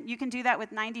eyes, and you can do that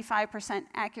with 95%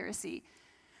 accuracy.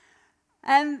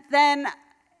 And then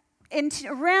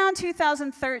around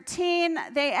 2013,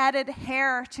 they added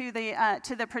hair to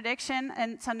the prediction,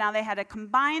 and so now they had a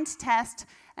combined test,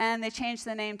 and they changed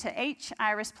the name to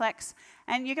IrisPlex.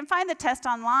 And you can find the test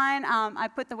online. I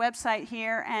put the website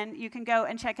here, and you can go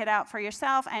and check it out for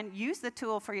yourself and use the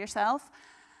tool for yourself.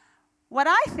 What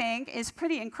I think is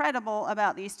pretty incredible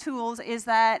about these tools is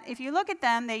that if you look at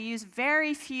them, they use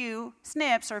very few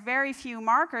SNPs or very few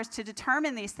markers to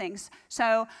determine these things.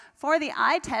 So for the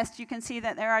eye test, you can see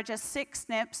that there are just 6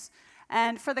 SNPs,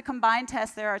 and for the combined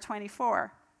test, there are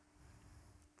 24.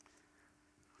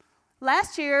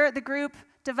 Last year, the group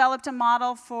developed a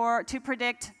model to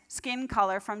predict skin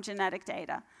color from genetic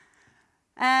data.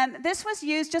 And this was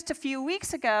used just a few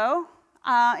weeks ago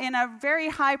in a very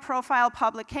high-profile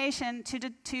publication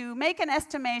to make an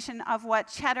estimation of what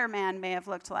Cheddar Man may have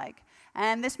looked like.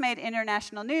 And this made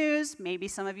international news. Maybe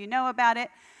some of you know about it.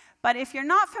 But if you're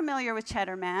not familiar with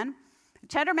Cheddar Man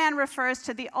refers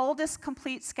to the oldest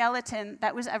complete skeleton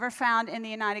that was ever found in the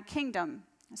United Kingdom.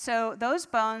 So those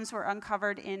bones were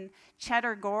uncovered in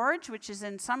Cheddar Gorge, which is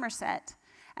in Somerset,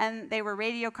 and they were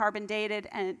radiocarbon dated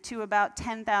to about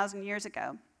 10,000 years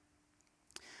ago.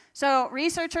 So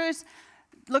researchers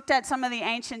looked at some of the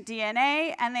ancient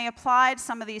DNA, and they applied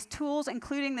some of these tools,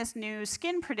 including this new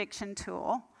skin prediction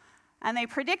tool. And they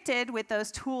predicted with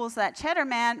those tools that Cheddar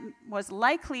Man was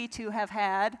likely to have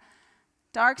had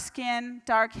dark skin,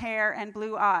 dark hair, and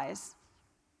blue eyes.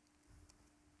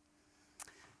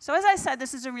 So as I said,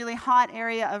 this is a really hot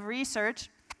area of research.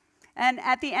 And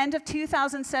at the end of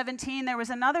 2017, there was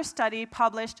another study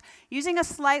published using a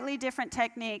slightly different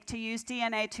technique to use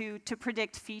DNA to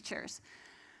predict features.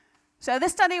 So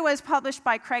this study was published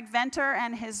by Craig Venter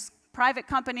and his private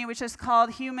company, which is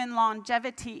called Human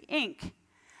Longevity, Inc.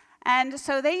 And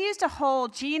so they used a whole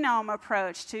genome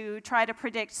approach to try to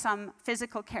predict some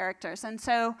physical characters. And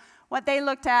so what they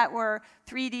looked at were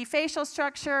 3D facial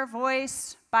structure,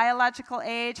 voice, biological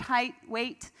age, height,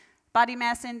 weight, body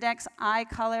mass index, eye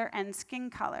color, and skin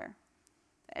color.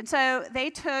 And so they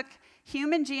took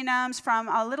human genomes from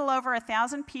a little over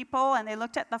 1,000 people, and they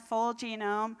looked at the full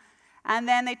genome. And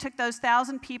then they took those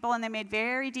 1,000 people, and they made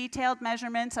very detailed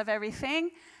measurements of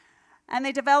everything. And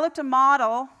they developed a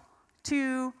model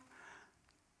to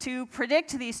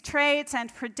predict these traits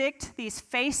and predict these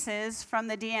faces from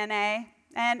the DNA.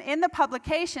 And in the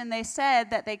publication, they said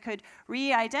that they could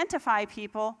re-identify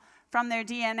people from their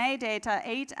DNA data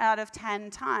 8 out of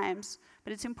 10 times.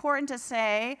 But it's important to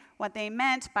say what they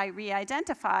meant by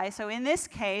re-identify. So in this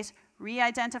case,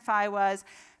 re-identify was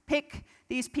pick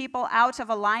these people out of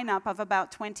a lineup of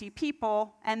about 20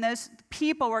 people, and those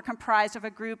people were comprised of a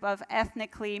group of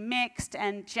ethnically mixed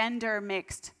and gender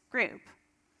mixed group.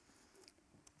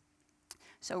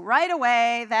 So right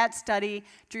away, that study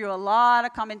drew a lot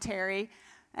of commentary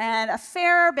and a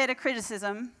fair bit of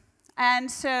criticism. And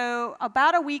so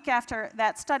about a week after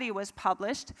that study was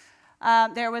published,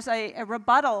 there was a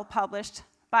rebuttal published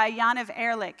by Yaniv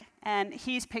Ehrlich, and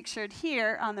he's pictured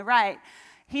here on the right.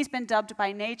 He's been dubbed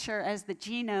by Nature as the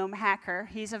genome hacker.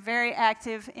 He's very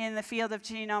active in the field of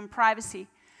genome privacy.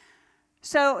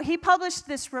 So he published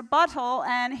this rebuttal,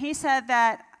 and he said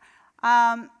that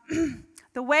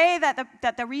The way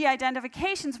that the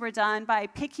re-identifications were done by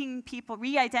picking people,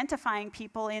 re-identifying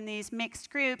people in these mixed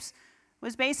groups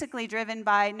was basically driven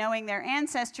by knowing their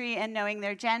ancestry and knowing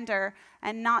their gender,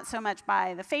 and not so much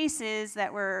by the faces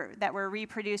that were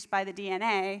reproduced by the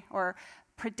DNA or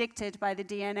predicted by the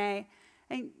DNA.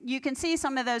 And you can see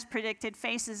some of those predicted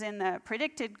faces in the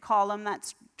predicted column.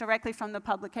 That's directly from the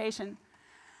publication.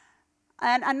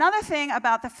 And another thing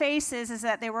about the faces is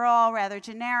that they were all rather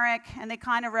generic, and they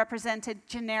kind of represented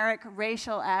generic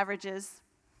racial averages.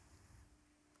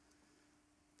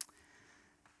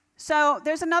 So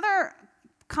there's another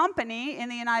company in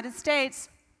the United States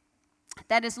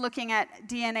that is looking at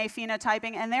DNA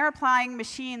phenotyping, and they're applying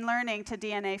machine learning to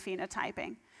DNA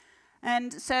phenotyping.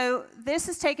 And so this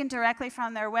is taken directly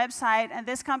from their website, and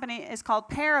this company is called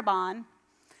Parabon.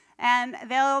 And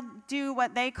they'll do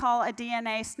what they call a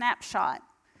DNA snapshot.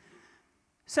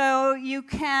 So you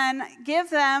can give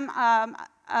them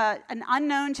an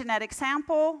unknown genetic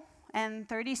sample and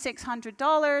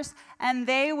 $3,600, and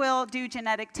they will do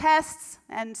genetic tests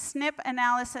and SNP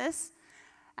analysis,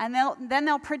 and then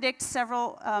they'll predict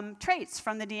several traits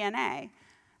from the DNA.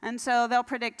 And so they'll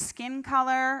predict skin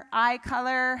color, eye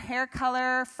color, hair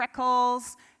color,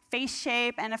 freckles, face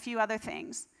shape, and a few other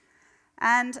things.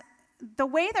 And the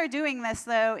way they're doing this,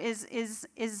 though,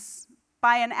 is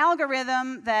by an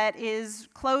algorithm that is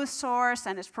closed source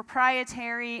and is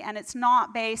proprietary, and it's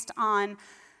not based on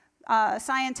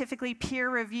scientifically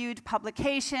peer-reviewed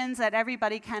publications that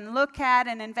everybody can look at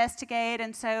and investigate.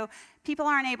 And so people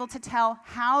aren't able to tell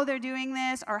how they're doing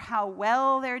this or how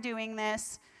well they're doing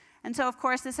this. And so, of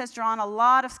course, this has drawn a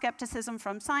lot of skepticism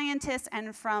from scientists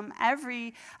and from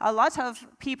a lot of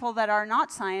people that are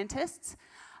not scientists.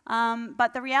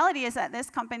 But the reality is that this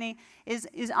company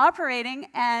is operating,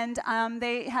 and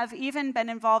they have even been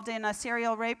involved in a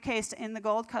serial rape case in the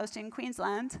Gold Coast in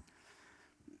Queensland.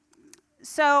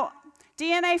 So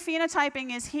DNA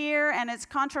phenotyping is here, and it's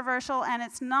controversial, and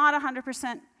it's not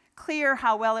 100% clear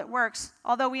how well it works,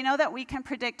 although we know that we can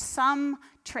predict some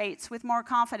traits with more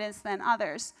confidence than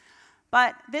others.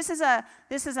 But this is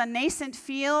a nascent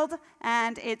field,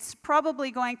 and it's probably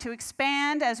going to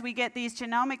expand as we get these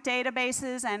genomic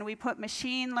databases and we put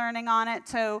machine learning on it.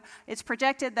 So it's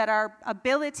projected that our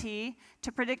ability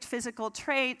to predict physical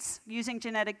traits using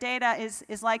genetic data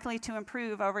is likely to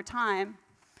improve over time.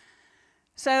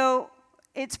 So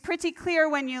it's pretty clear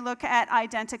when you look at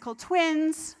identical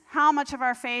twins how much of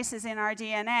our face is in our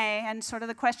DNA, and sort of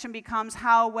the question becomes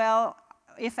how well,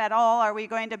 if at all, are we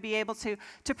going to be able to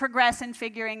progress in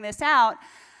figuring this out.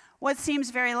 What seems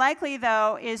very likely,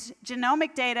 though, is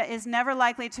genomic data is never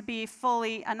likely to be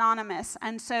fully anonymous.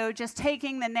 And so just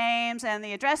taking the names and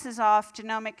the addresses off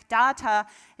genomic data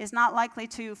is not likely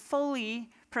to fully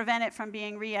prevent it from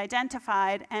being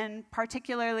re-identified, and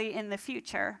particularly in the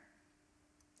future.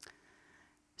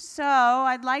 So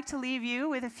I'd like to leave you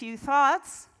with a few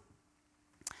thoughts.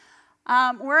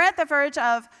 We're at the verge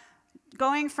of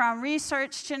going from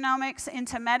research genomics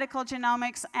into medical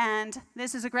genomics, and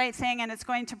this is a great thing, and it's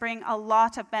going to bring a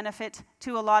lot of benefit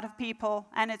to a lot of people,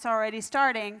 and it's already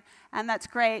starting, and that's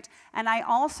great. And I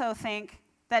also think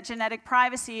that genetic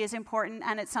privacy is important,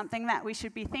 and it's something that we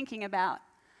should be thinking about.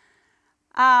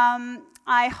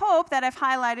 I hope that I've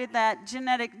highlighted that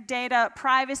genetic data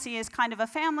privacy is kind of a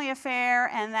family affair,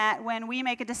 and that when we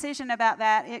make a decision about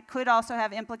that, it could also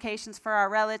have implications for our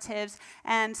relatives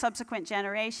and subsequent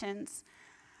generations.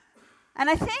 And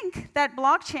I think that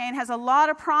blockchain has a lot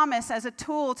of promise as a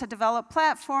tool to develop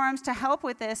platforms to help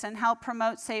with this and help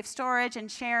promote safe storage and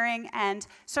sharing, and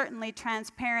certainly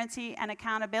transparency and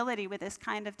accountability with this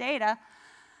kind of data.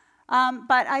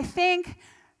 But I think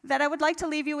that I would like to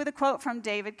leave you with a quote from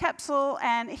David Kepsel,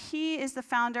 and he is the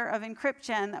founder of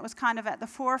Encryption that was kind of at the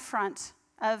forefront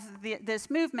of this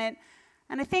movement.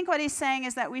 And I think what he's saying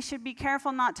is that we should be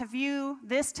careful not to view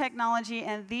this technology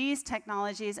and these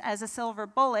technologies as a silver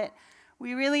bullet.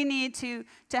 We really need to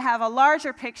have a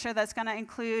larger picture that's going to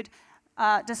include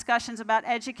discussions about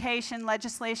education,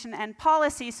 legislation, and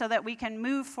policy, so that we can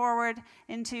move forward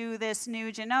into this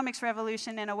new genomics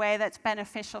revolution in a way that's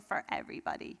beneficial for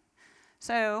everybody.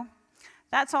 So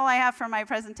that's all I have for my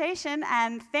presentation,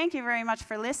 and thank you very much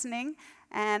for listening,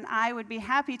 and I would be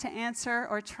happy to answer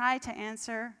or try to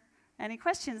answer any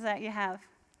questions that you have.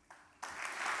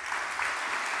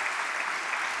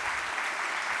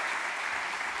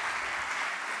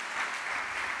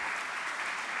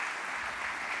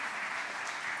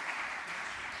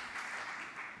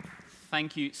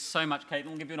 Thank you so much, Caitlin.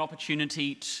 We'll give you an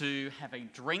opportunity to have a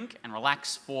drink and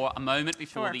relax for a moment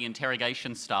before the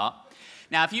interrogation start.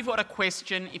 Now, if you've got a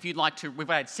question, if you'd like to, we've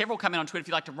had several come in on Twitter, if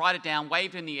you'd like to write it down,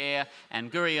 wave it in the air, and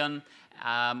Gurion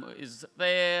is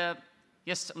there.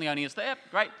 Yes, Leonie is there.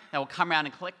 Great. Now we'll come around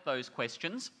and collect those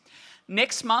questions.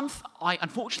 Next month, I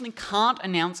unfortunately can't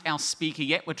announce our speaker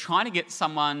yet. We're trying to get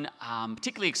someone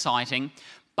particularly exciting,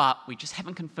 but we just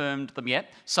haven't confirmed them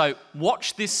yet. So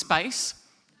watch this space.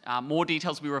 More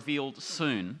details will be revealed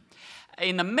soon.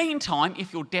 In the meantime,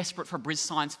 if you're desperate for a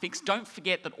BrisScience fix, don't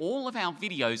forget that all of our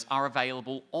videos are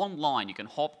available online. You can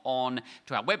hop on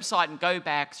to our website and go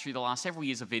back through the last several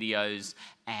years of videos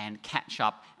and catch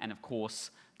up. And of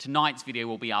course, tonight's video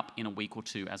will be up in a week or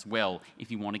two as well, if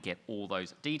you want to get all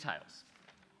those details.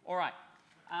 All right.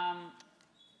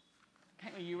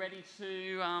 Caitlin, are you ready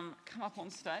to come up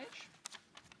on stage?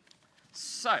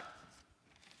 So,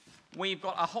 we've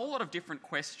got a whole lot of different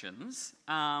questions.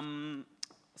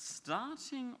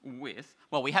 Starting with,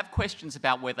 well, we have questions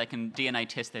about where they can DNA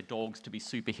test their dogs to be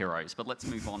superheroes, but let's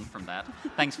move on from that.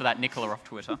 Thanks for that, Nicola, off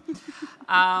Twitter.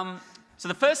 So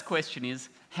the first question is,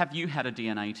 have you had a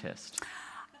DNA test?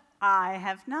 I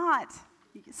have not.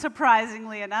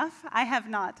 Surprisingly enough, I have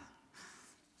not.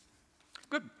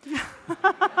 Good.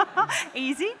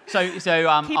 Easy. So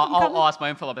I'll ask my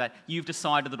own follow-up about that. You've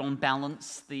decided that on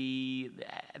balance, the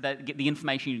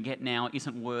information you get now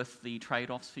isn't worth the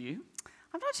trade-offs for you?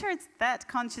 I'm not sure it's that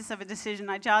conscious of a decision.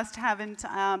 I just haven't.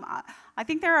 I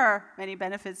think there are many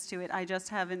benefits to it. I just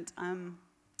haven't.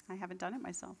 I haven't done it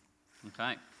myself.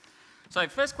 Okay. So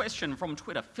first question from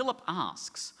Twitter. Philip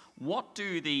asks, what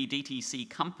do the DTC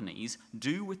companies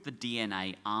do with the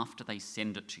DNA after they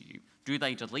send it to you? Do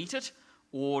they delete it,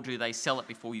 or do they sell it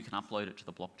before you can upload it to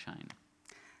the blockchain?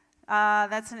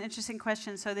 That's an interesting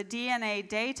question. So the DNA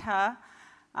data,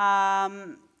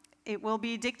 it will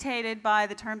be dictated by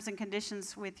the terms and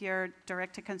conditions with your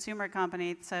direct-to-consumer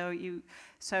company.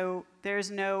 So there's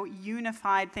no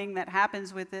unified thing that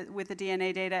happens with the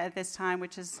DNA data at this time,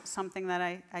 which is something that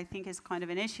I think is kind of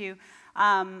an issue.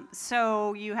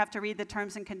 So you have to read the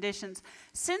terms and conditions.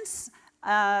 Since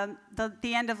the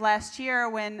end of last year,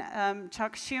 when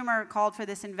Chuck Schumer called for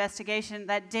this investigation,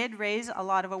 that did raise a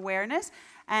lot of awareness.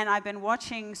 And I've been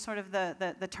watching sort of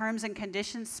the terms and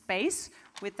conditions space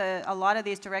with a lot of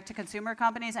these direct-to-consumer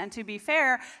companies. And to be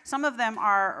fair, some of them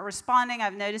are responding.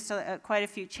 I've noticed quite a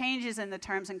few changes in the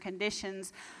terms and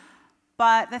conditions.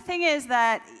 But the thing is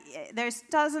that there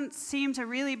doesn't seem to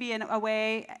really be a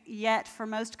way yet for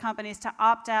most companies to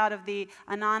opt out of the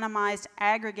anonymized,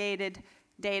 aggregated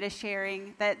data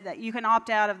sharing. That you can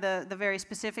opt out of the very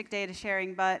specific data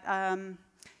sharing, but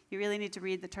you really need to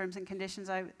read the terms and conditions,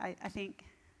 I think.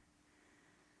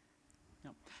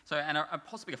 Yep. So, and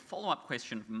possibly a follow-up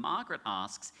question. Margaret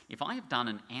asks, if I have done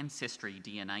an ancestry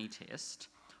DNA test,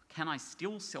 can I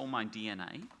still sell my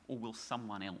DNA, or will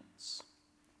someone else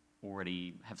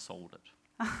already have sold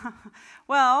it?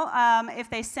 Well, if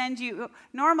they send you,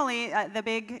 normally the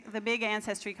big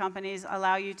ancestry companies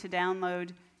allow you to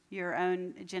download your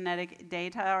own genetic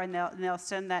data, and they'll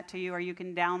send that to you, or you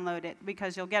can download it,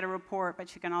 because you'll get a report,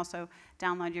 but you can also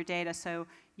download your data, so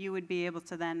you would be able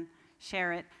to then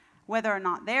share it. Whether or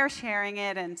not they're sharing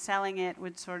it and selling it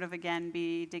would sort of, again,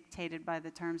 be dictated by the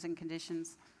terms and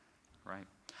conditions. Right.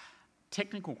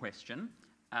 Technical question.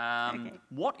 Okay.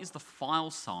 What is the file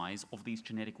size of these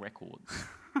genetic records?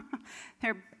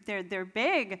 They're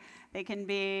big. They can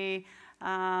be,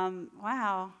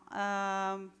 wow.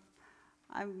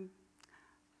 I'm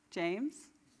James.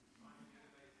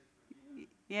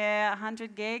 Yeah,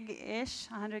 100 gig-ish,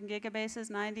 100 gigabases,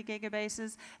 90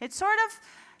 gigabases. It's sort of,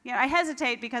 I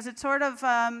hesitate because it's sort of,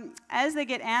 as they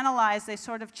get analyzed, they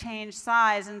sort of change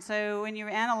size. And so when you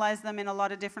analyze them in a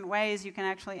lot of different ways, you can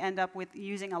actually end up with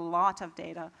using a lot of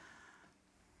data.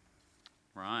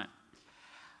 Right.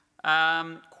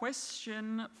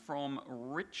 Question from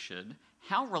Richard.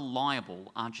 How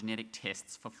reliable are genetic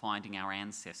tests for finding our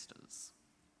ancestors?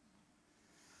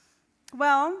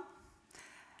 Well,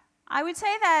 I would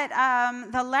say that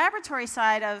the laboratory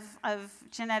side of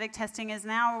genetic testing is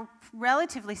now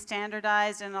relatively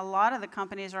standardized, and a lot of the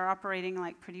companies are operating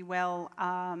like pretty well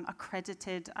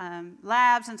accredited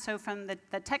labs, and so from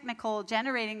the technical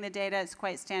generating the data, it's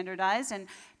quite standardized and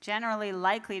generally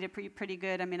likely to be pretty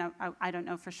good. I mean, I don't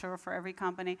know for sure for every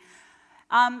company.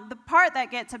 The part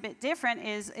that gets a bit different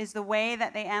is the way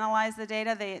that they analyze the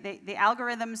data. The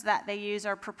algorithms that they use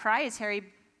are proprietary,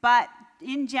 but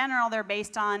in general, they're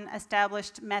based on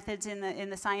established methods in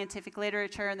the scientific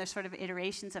literature, and there's sort of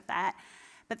iterations of that.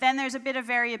 But then there's a bit of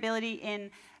variability in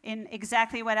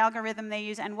exactly what algorithm they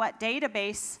use and what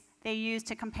database they use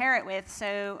to compare it with.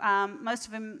 So most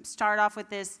of them start off with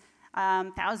this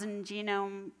 1,000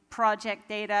 genome project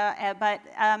data,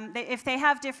 if they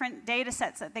have different data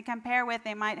sets that they compare with,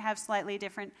 they might have slightly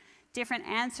different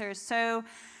answers. So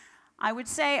I would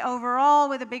say overall,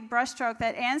 with a big brushstroke,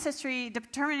 that ancestry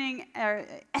determining or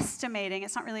estimating,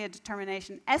 it's not really a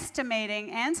determination,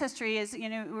 estimating ancestry is,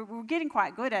 we're getting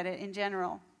quite good at it in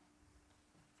general.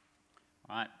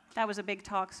 Right. That was a big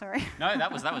talk, sorry. No,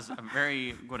 that was a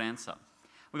very good answer.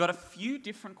 We've got a few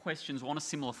different questions on a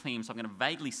similar theme, so I'm going to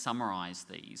vaguely summarise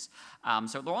these.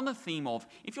 So they're on the theme of,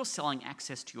 if you're selling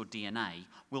access to your DNA,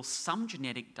 will some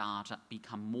genetic data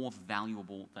become more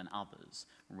valuable than others,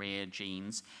 rare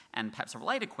genes? And perhaps a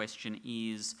related question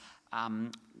is,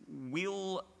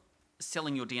 will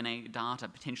selling your DNA data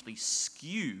potentially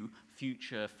skew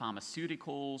future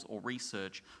pharmaceuticals or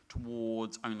research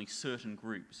towards only certain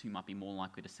groups who might be more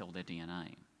likely to sell their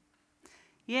DNA?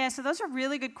 Yeah, so those are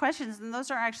really good questions, and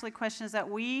those are actually questions that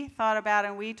we thought about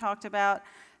and we talked about,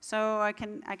 so I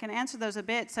can answer those a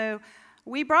bit. So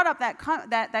we brought up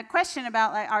that question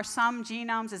about, like, are some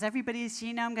genomes, is everybody's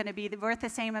genome going to be worth the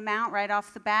same amount right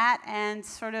off the bat? And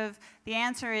sort of the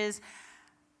answer is,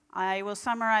 I will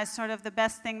summarize sort of the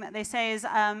best thing that they say is,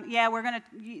 yeah,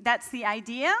 that's the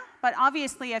idea, but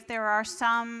obviously if there are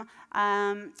some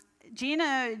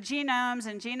genomes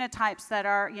and genotypes that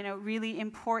are, really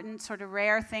important, sort of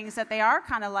rare things, that they are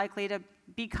kind of likely to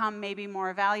become maybe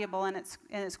more valuable, and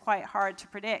it's quite hard to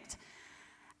predict.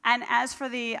 And as for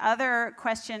the other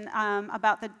question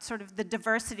about the sort of the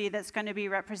diversity that's going to be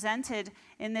represented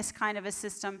in this kind of a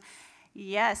system,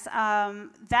 yes,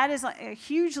 that is a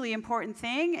hugely important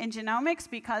thing in genomics,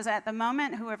 because at the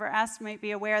moment, whoever asked might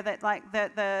be aware that, like,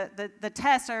 the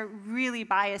tests are really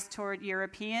biased toward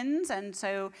Europeans, and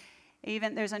so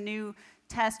even there's a new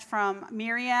test from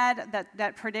Myriad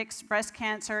that predicts breast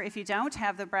cancer if you don't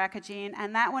have the BRCA gene,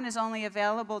 and that one is only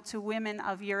available to women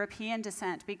of European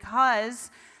descent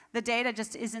because the data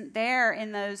just isn't there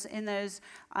in those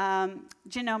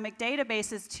genomic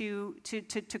databases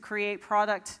to create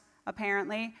product,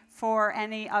 apparently, for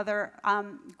any other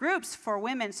groups for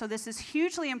women. So this is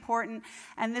hugely important,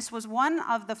 and this was one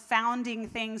of the founding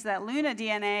things that Luna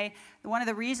DNA, one of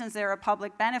the reasons they're a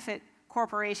public benefit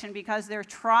corporation, because they're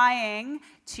trying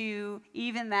to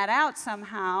even that out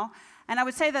somehow. And I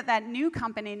would say that new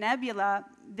company, Nebula,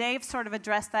 they've sort of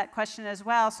addressed that question as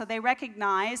well. So they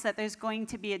recognize that there's going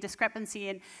to be a discrepancy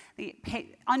in the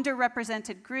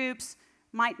underrepresented groups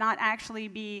might not actually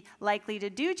be likely to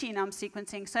do genome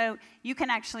sequencing. So you can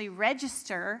actually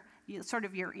register sort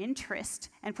of your interest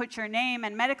and put your name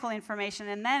and medical information,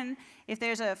 and then if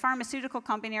there's a pharmaceutical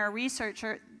company or a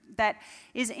researcher that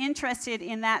is interested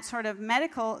in that sort of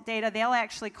medical data, they'll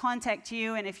actually contact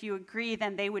you, and if you agree,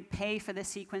 then they would pay for the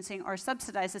sequencing or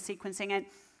subsidize the sequencing. And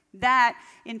that,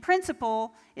 in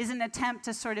principle, is an attempt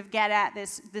to sort of get at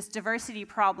this diversity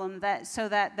problem, so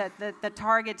that the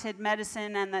targeted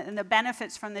medicine and the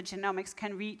benefits from the genomics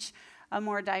can reach a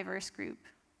more diverse group.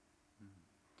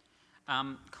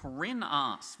 Corinne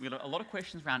asks, we got a lot of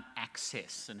questions around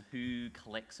access and who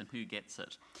collects and who gets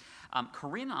it.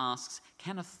 Corinne asks,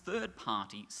 can a third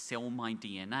party sell my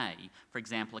DNA? For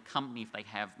example, a company, if they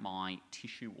have my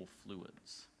tissue or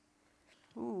fluids.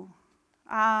 Ooh.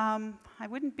 I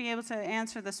wouldn't be able to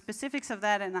answer the specifics of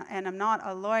that, and I'm not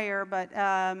a lawyer, but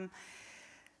I'm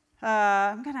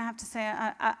going to have to say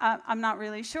I'm not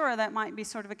really sure. That might be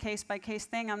sort of a case-by-case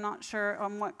thing. I'm not sure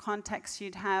on what context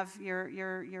you'd have your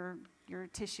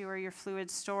tissue or your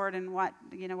fluids stored, and what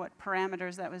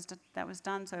parameters that was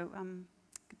done. So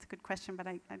it's a good question, but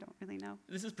I don't really know.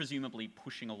 This is presumably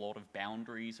pushing a lot of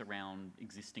boundaries around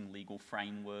existing legal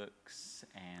frameworks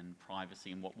and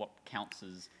privacy and what counts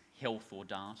as health or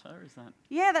data, is that?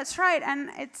 Yeah, that's right, and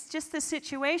it's just the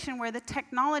situation where the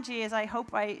technology, as I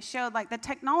hope I showed, like the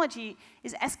technology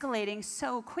is escalating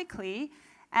so quickly,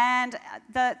 and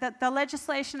the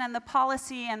legislation and the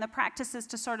policy and the practices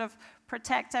to sort of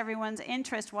protect everyone's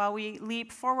interest while we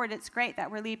leap forward. It's great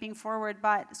that we're leaping forward,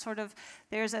 but sort of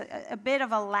there's a bit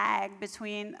of a lag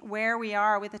between where we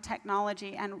are with the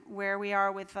technology and where we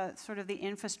are with sort of the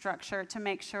infrastructure to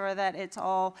make sure that it's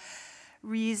all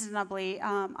reasonably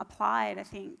applied, I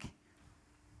think.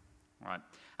 All right.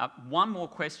 One more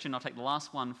question. I'll take the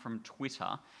last one from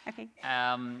Twitter. Okay.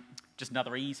 Just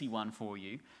another easy one for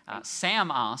you.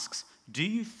 Sam asks, do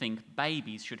you think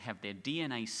babies should have their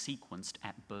DNA sequenced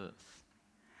at birth?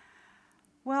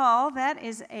 Well, that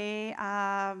is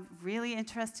a really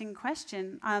interesting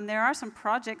question. There are some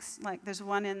projects, like there's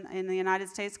one in the United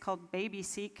States called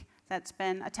BabySeq that's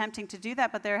been attempting to do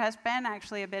that, but there has been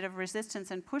actually a bit of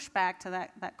resistance and pushback to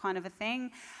that kind of a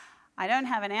thing. I don't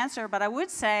have an answer, but I would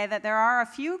say that there are a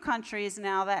few countries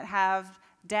now that have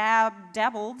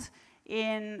dabbled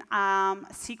in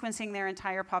sequencing their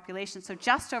entire population. So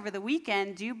just over the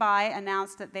weekend, Dubai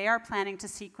announced that they are planning to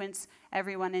sequence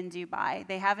everyone in Dubai.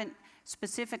 They haven't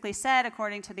specifically said,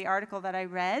 according to the article that I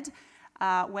read,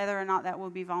 whether or not that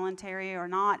will be voluntary or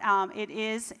not. It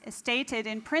is stated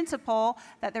in principle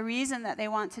that the reason that they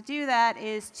want to do that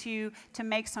is to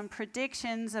make some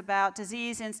predictions about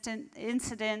disease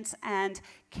incidents and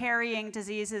carrying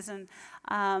diseases. And,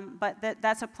 but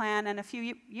that's a plan. And a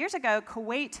few years ago,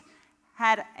 Kuwait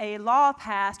had a law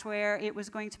passed where it was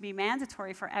going to be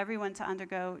mandatory for everyone to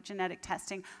undergo genetic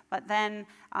testing. But then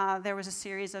there was a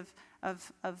series of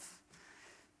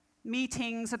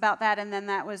meetings about that, and then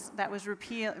that was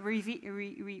repealed.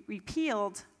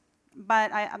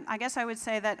 But I guess I would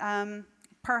say that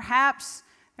perhaps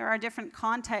there are different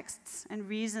contexts and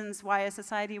reasons why a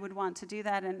society would want to do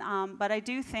that. And but I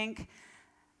do think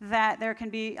that there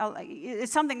can be,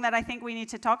 it's something that I think we need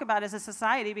to talk about as a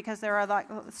society, because there are like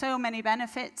so many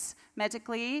benefits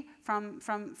medically from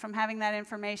having that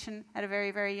information at a very,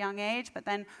 very young age, but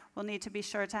then we'll need to be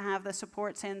sure to have the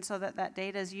supports in so that that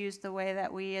data is used the way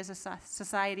that we as a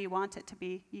society want it to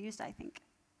be used, I think.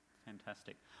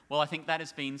 Fantastic. Well, I think that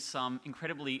has been some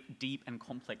incredibly deep and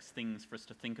complex things for us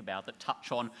to think about that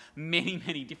touch on many,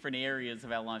 many different areas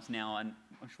of our lives now, and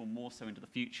I'm sure more so into the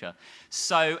future.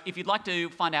 So if you'd like to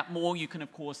find out more, you can,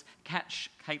 of course, catch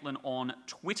Caitlin on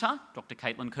Twitter, Dr.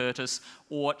 Caitlin Curtis,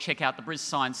 or check out the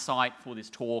BrisScience site for this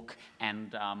talk,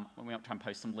 and we might try and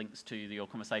post some links to your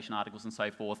conversation articles and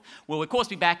so forth. We'll, of course,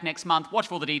 be back next month. Watch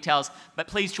for all the details, but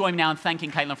please join me now in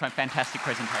thanking Caitlin for a fantastic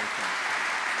presentation.